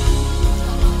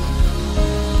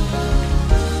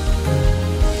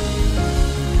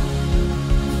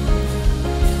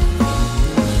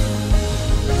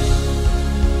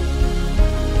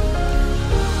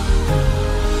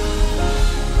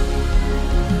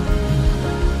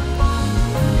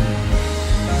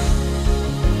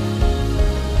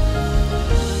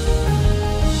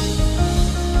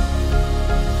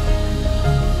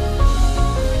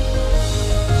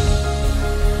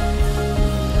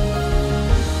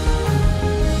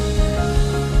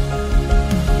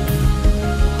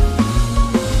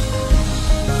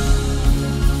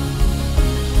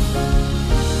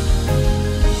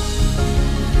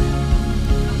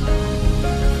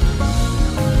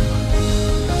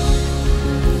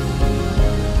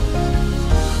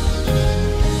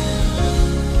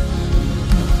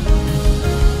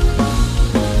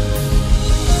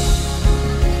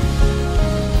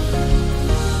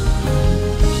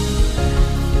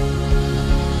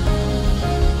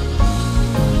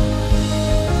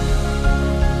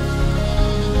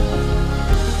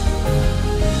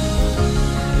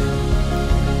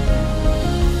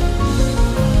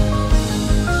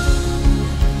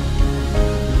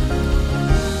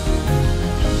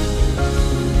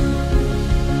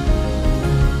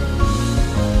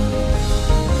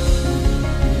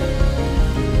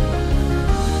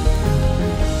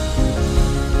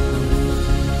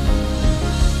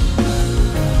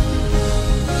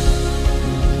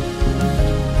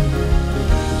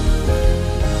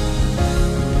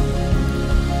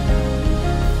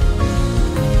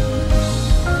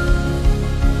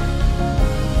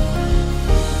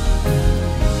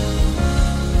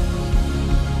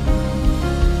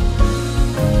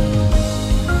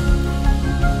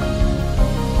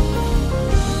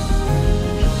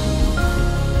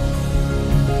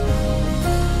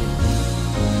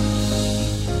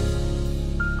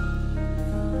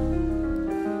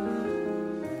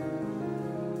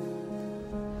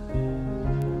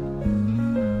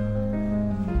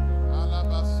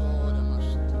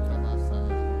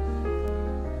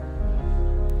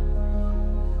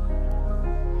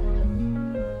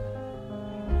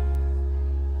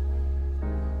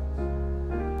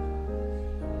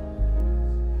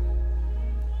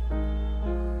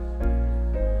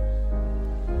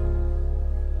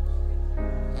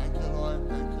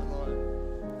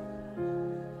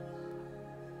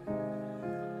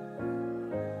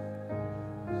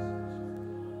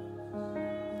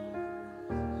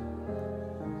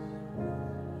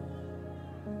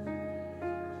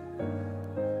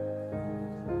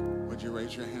 Would you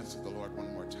raise your hands to the Lord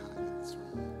one more time in this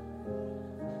room?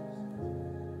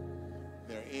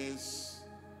 There is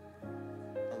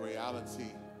a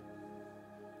reality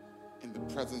in the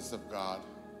presence of God.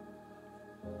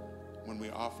 When we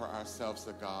offer ourselves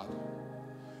to God,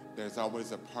 there's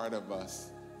always a part of us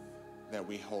that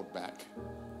we hold back.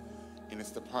 And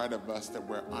it's the part of us that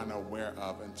we're unaware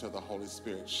of until the Holy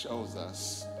Spirit shows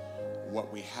us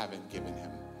what we haven't given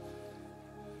him.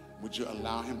 Would you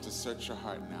allow him to search your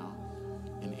heart now?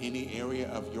 In any area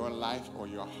of your life or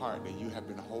your heart that you have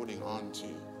been holding on to,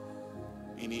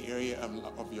 any area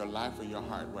of your life or your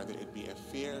heart, whether it be a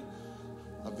fear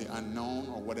of the unknown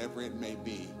or whatever it may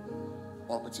be,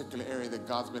 or a particular area that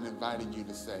God's been inviting you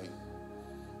to say,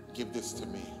 give this to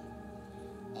me.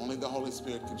 Only the Holy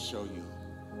Spirit can show you.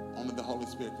 Only the Holy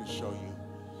Spirit can show you.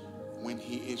 When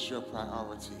he is your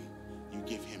priority, you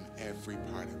give him every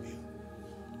part of you.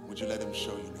 Would you let him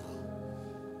show you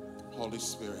now? Holy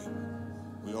Spirit,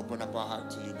 we open up our heart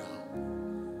to you now,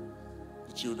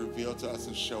 that you would reveal to us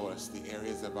and show us the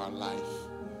areas of our life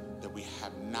that we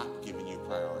have not given you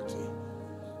priority,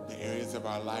 the areas of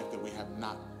our life that we have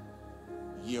not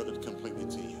yielded completely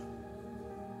to you.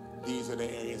 These are the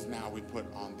areas now we put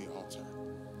on the altar.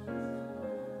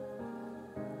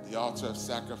 The altar of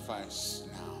sacrifice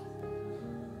now.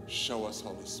 Show us,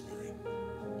 Holy Spirit.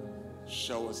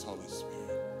 Show us, Holy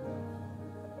Spirit.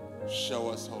 Show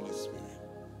us, Holy Spirit.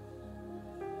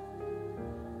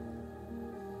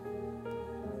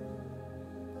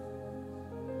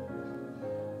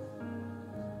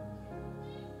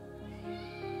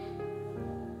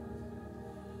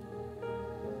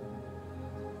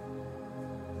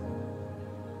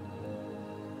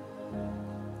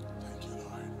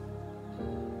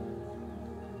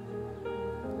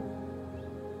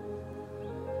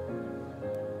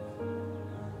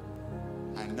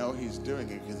 know he's doing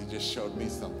it because he just showed me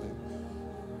something.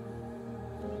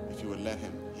 If you would let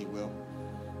him, he will.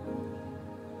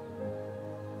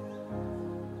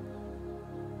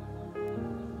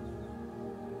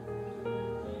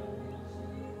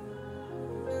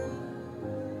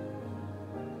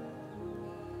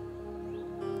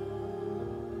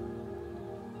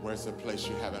 Where's the place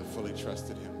you haven't fully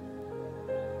trusted him?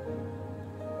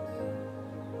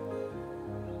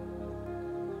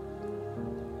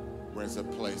 Where's a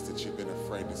place that you've been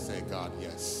afraid to say, God,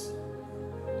 yes,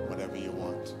 whatever you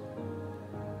want?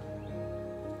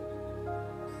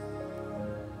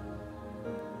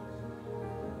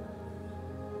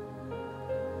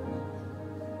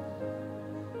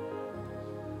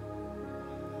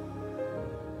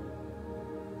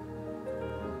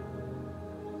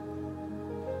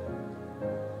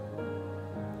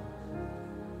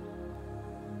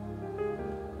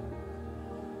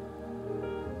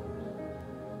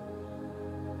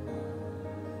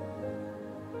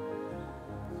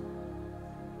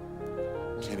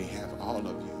 Can he have all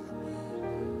of you?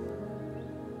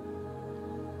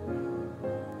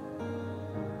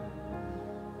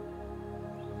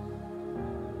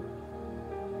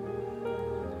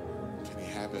 Can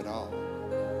he have it all?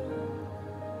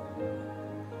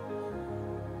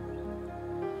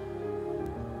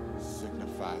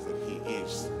 Signifies that he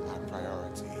is our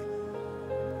priority.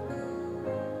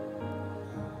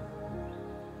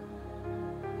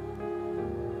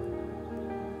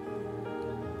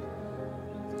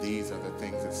 These are the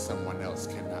things that someone else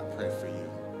cannot pray for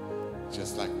you.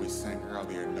 Just like we sang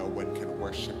earlier, no one can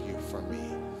worship you for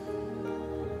me.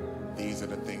 These are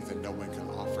the things that no one can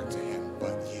offer to him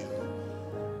but you.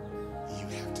 You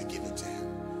have to give it to him.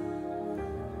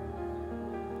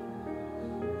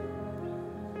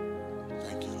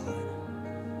 Thank you, Lord.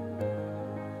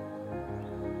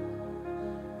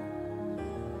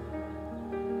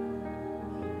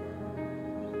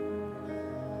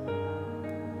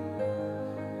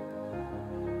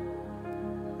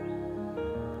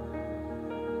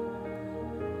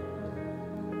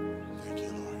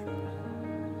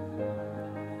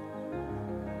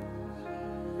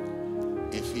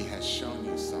 If he has shown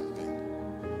you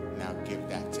something, now give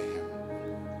that to him.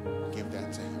 Give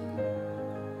that to him.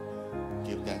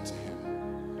 Give that to him.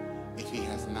 If he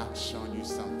has not shown you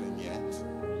something yet,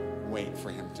 wait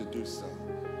for him to do so.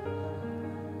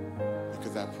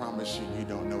 Because I promise you, you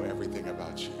don't know everything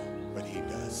about you, but he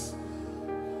does.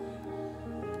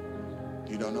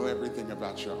 You don't know everything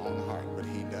about your own heart, but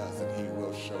he does, and he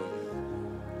will show you.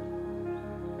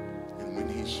 And when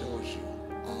he shows you,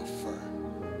 offer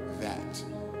that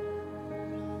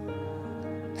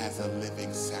as a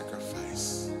living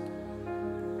sacrifice.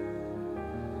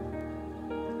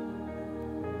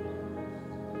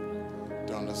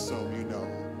 Don't assume you know.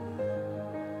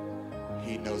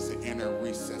 He knows the inner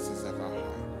recesses of our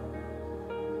heart.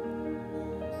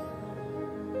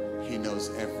 He knows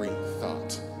every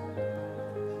thought.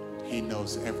 He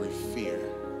knows every fear.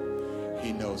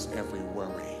 He knows every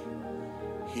worry.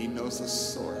 He knows the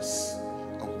source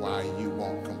of why you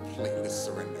won't completely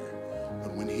surrender.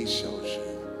 But when he shows you,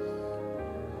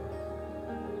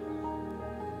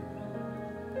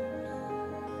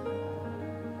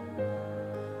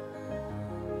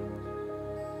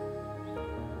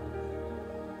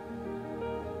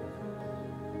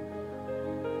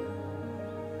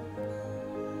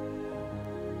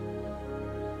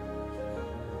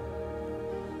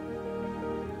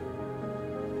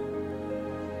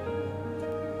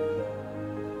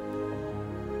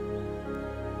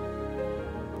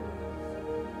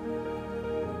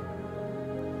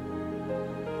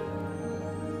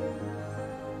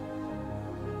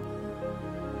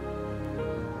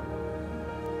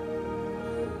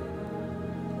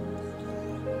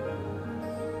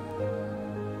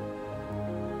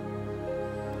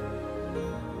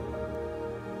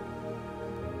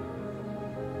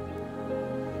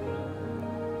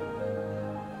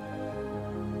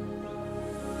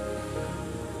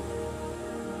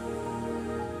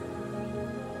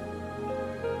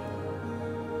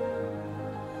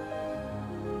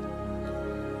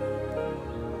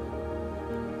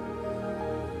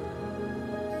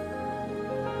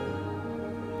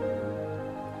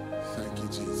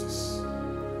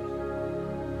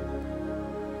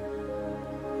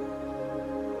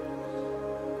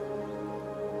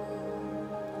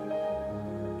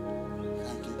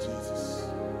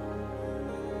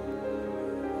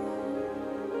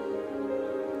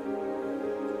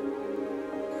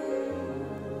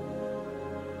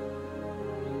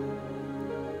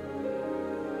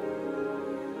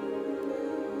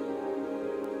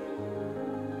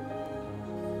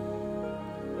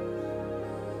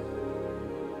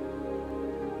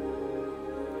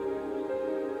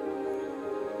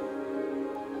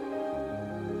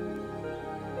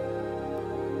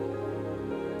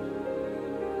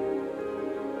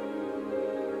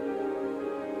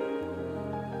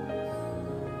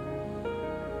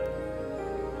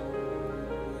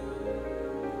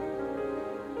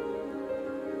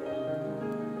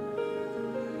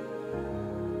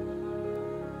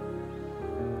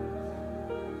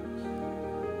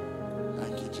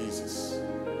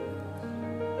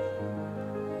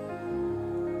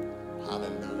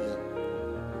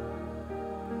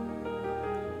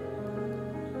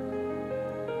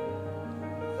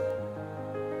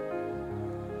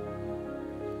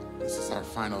 This is our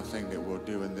final thing that we'll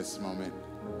do in this moment.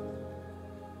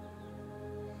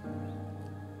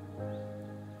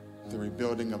 The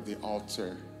rebuilding of the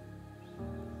altar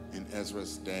in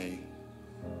Ezra's day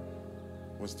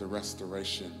was the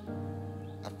restoration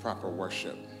of proper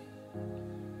worship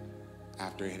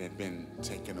after it had been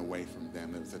taken away from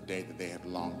them. It was a day that they had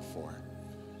longed for,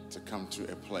 to come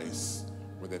to a place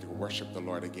where they could worship the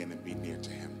Lord again and be near to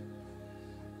him.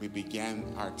 We began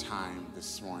our time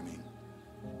this morning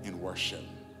in worship.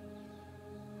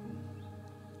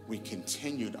 We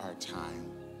continued our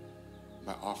time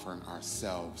by offering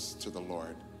ourselves to the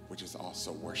Lord, which is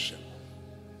also worship.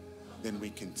 Then we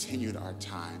continued our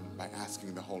time by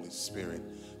asking the Holy Spirit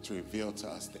to reveal to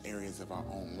us the areas of our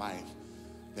own life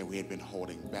that we had been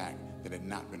holding back, that had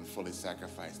not been fully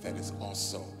sacrificed. That is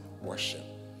also worship.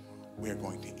 We are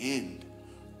going to end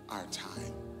our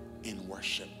time in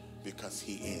worship because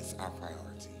he is our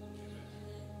priority.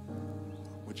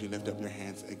 Would you lift up your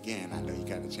hands again? I know you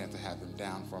got a chance to have them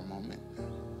down for a moment.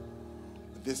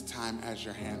 But this time, as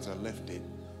your hands are lifted,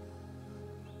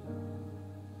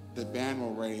 the band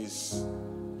will raise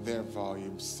their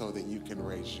volume so that you can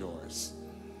raise yours.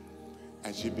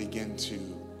 As you begin to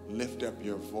lift up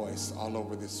your voice all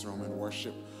over this room in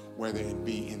worship, whether it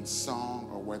be in song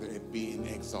or whether it be in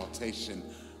exaltation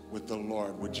with the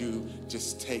Lord, would you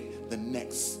just take the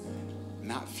next,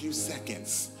 not few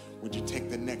seconds, would you take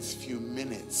the next few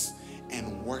minutes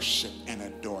and worship and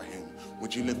adore him?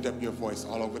 Would you lift up your voice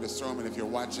all over this room? And if you're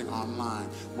watching online,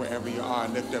 wherever you are,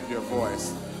 lift up your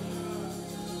voice.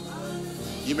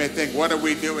 You may think, what are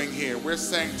we doing here? We're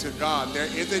saying to God, there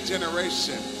is a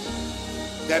generation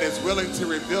that is willing to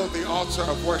rebuild the altar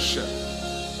of worship.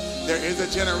 There is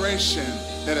a generation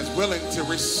that is willing to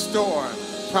restore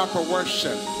proper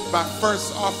worship by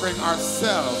first offering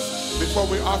ourselves. Before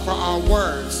we offer our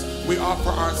words, we offer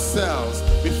ourselves.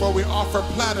 Before we offer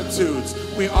platitudes,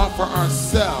 we offer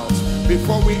ourselves.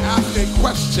 Before we ask a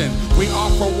question, we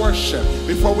offer worship.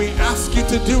 Before we ask you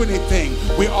to do anything,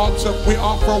 we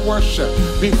offer worship.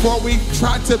 Before we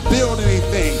try to build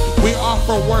anything, we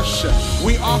offer worship.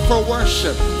 We offer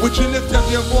worship. Would you lift up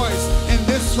your voice in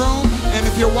this room? And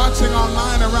if you're watching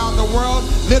online around the world,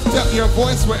 lift up your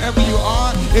voice wherever you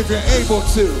are, if you're able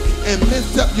to, and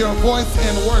lift up your voice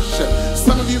in worship.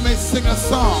 Some of you may sing a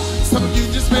song. Some of you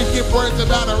just may give words of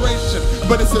adoration,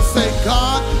 but it's to say,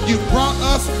 God, you brought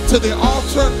us to the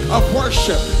altar of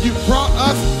worship. You brought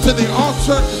us to the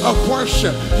altar of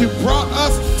worship. You brought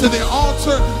us to the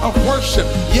altar of worship.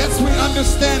 Yes, we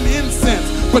understand incense,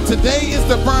 but today is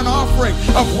the burnt offering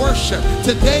of worship.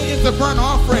 Today is the burnt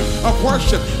offering of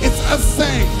worship. It's us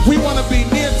saying we want to be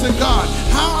near to God.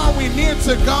 How are we near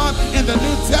to God in the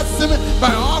New Testament?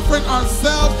 By offering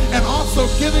ourselves and also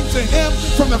giving to him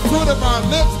from the fruit of our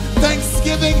lips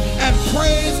thanksgiving and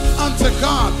praise unto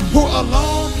God, who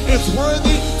alone is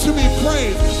worthy to be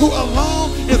praised, who alone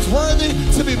is worthy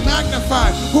to be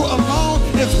magnified, who alone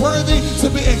is worthy to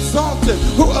be exalted,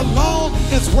 who alone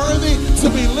is worthy to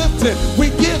be lifted. We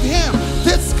give him,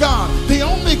 this God, the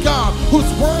only God who's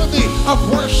worthy of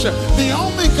worship, the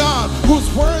only God who's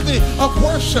worthy of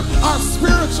worship, our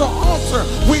spiritual altar.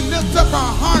 We lift up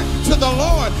our heart to the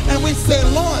Lord and we say,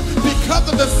 Lord,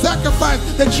 because of the sacrifice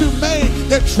that you made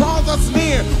that draws us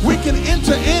near, we can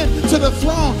enter into the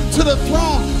throne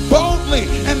boldly.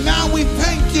 And now we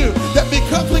thank you that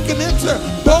because we can enter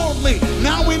boldly,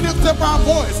 now we lift up our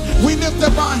voice, we lift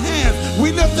up our hands,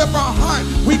 we lift up our heart,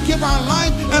 we give our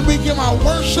life and we give our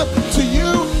worship to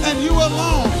you and you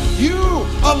alone. You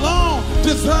alone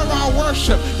deserve our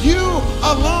worship. You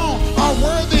alone are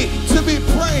worthy to be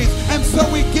praised. And so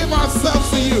we give ourselves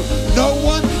to you. No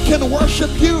one can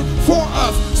worship you for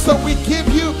us. So we give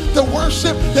you the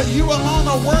worship that you alone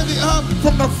are worthy of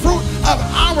from the fruit of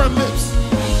our lips.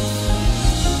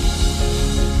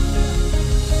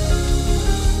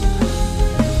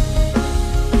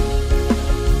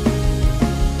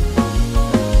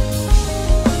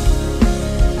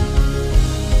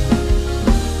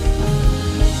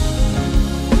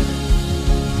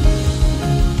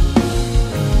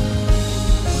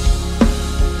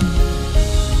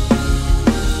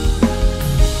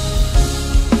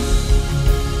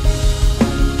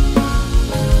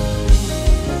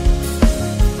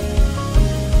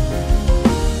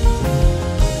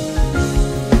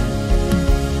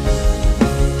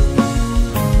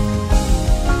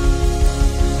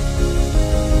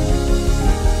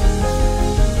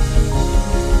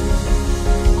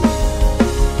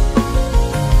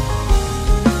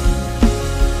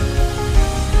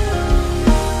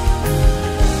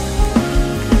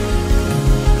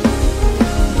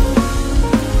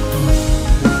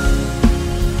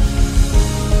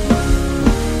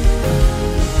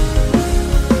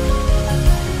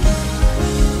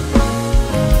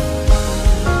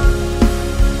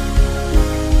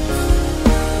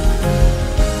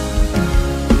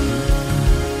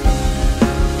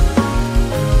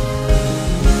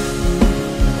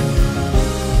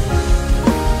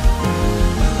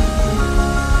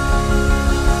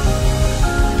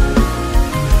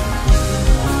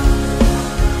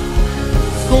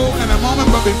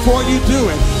 But before you do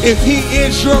it, if he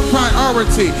is your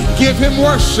priority, give him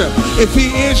worship. If he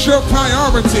is your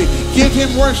priority, give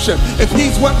him worship. If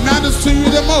he's what matters to you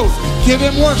the most, give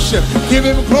him worship. Give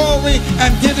him glory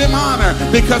and give him honor,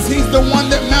 because he's the one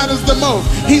that matters the most.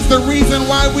 He's the reason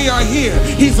why we are here.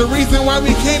 He's the reason why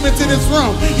we came into this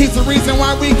room. He's the reason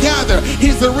why we gather.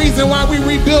 He's the reason why we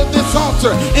rebuild this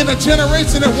altar in a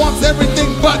generation that wants everything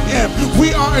but him.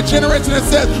 We are a generation that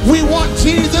says we want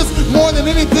Jesus more than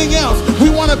anything else. We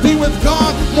want to be with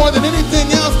God more than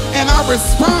anything else, and our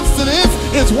response to this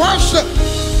is worship.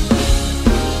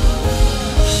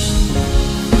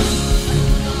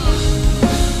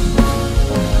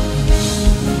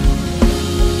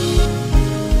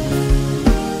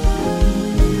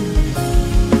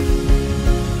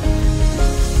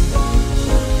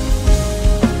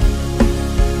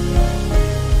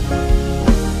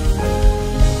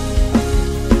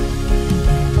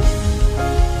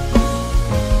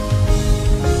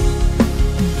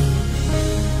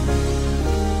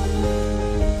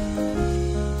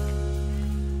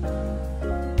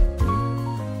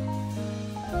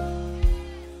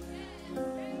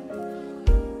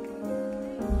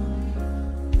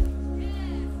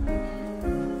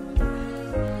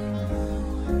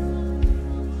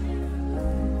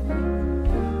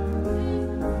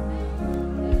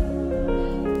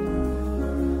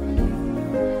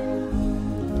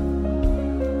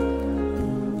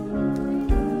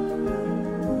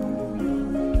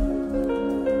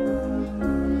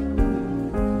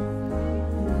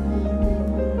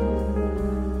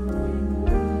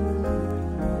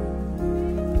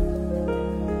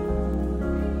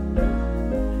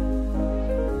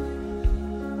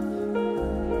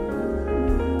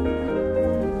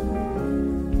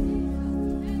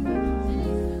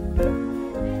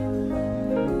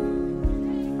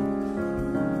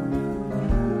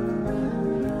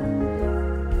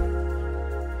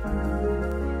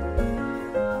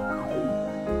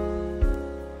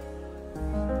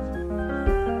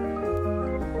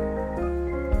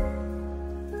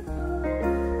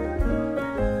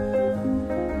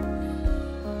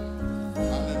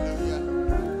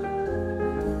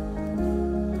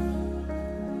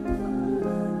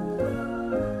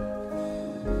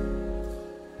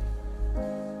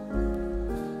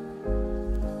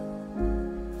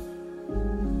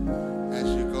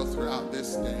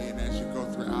 This day and as you go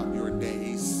throughout your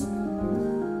days,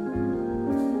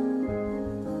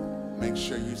 make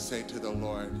sure you say to the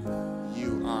Lord,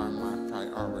 you are my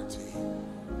priority.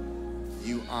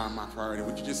 You are my priority.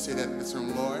 Would you just say that in this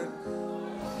room? Lord,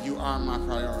 you are my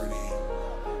priority.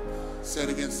 Say it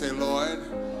again. Say, Lord,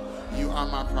 you are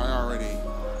my priority.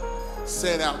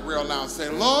 Say it out real loud. Say,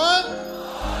 Lord,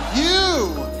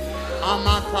 you are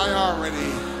my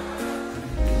priority.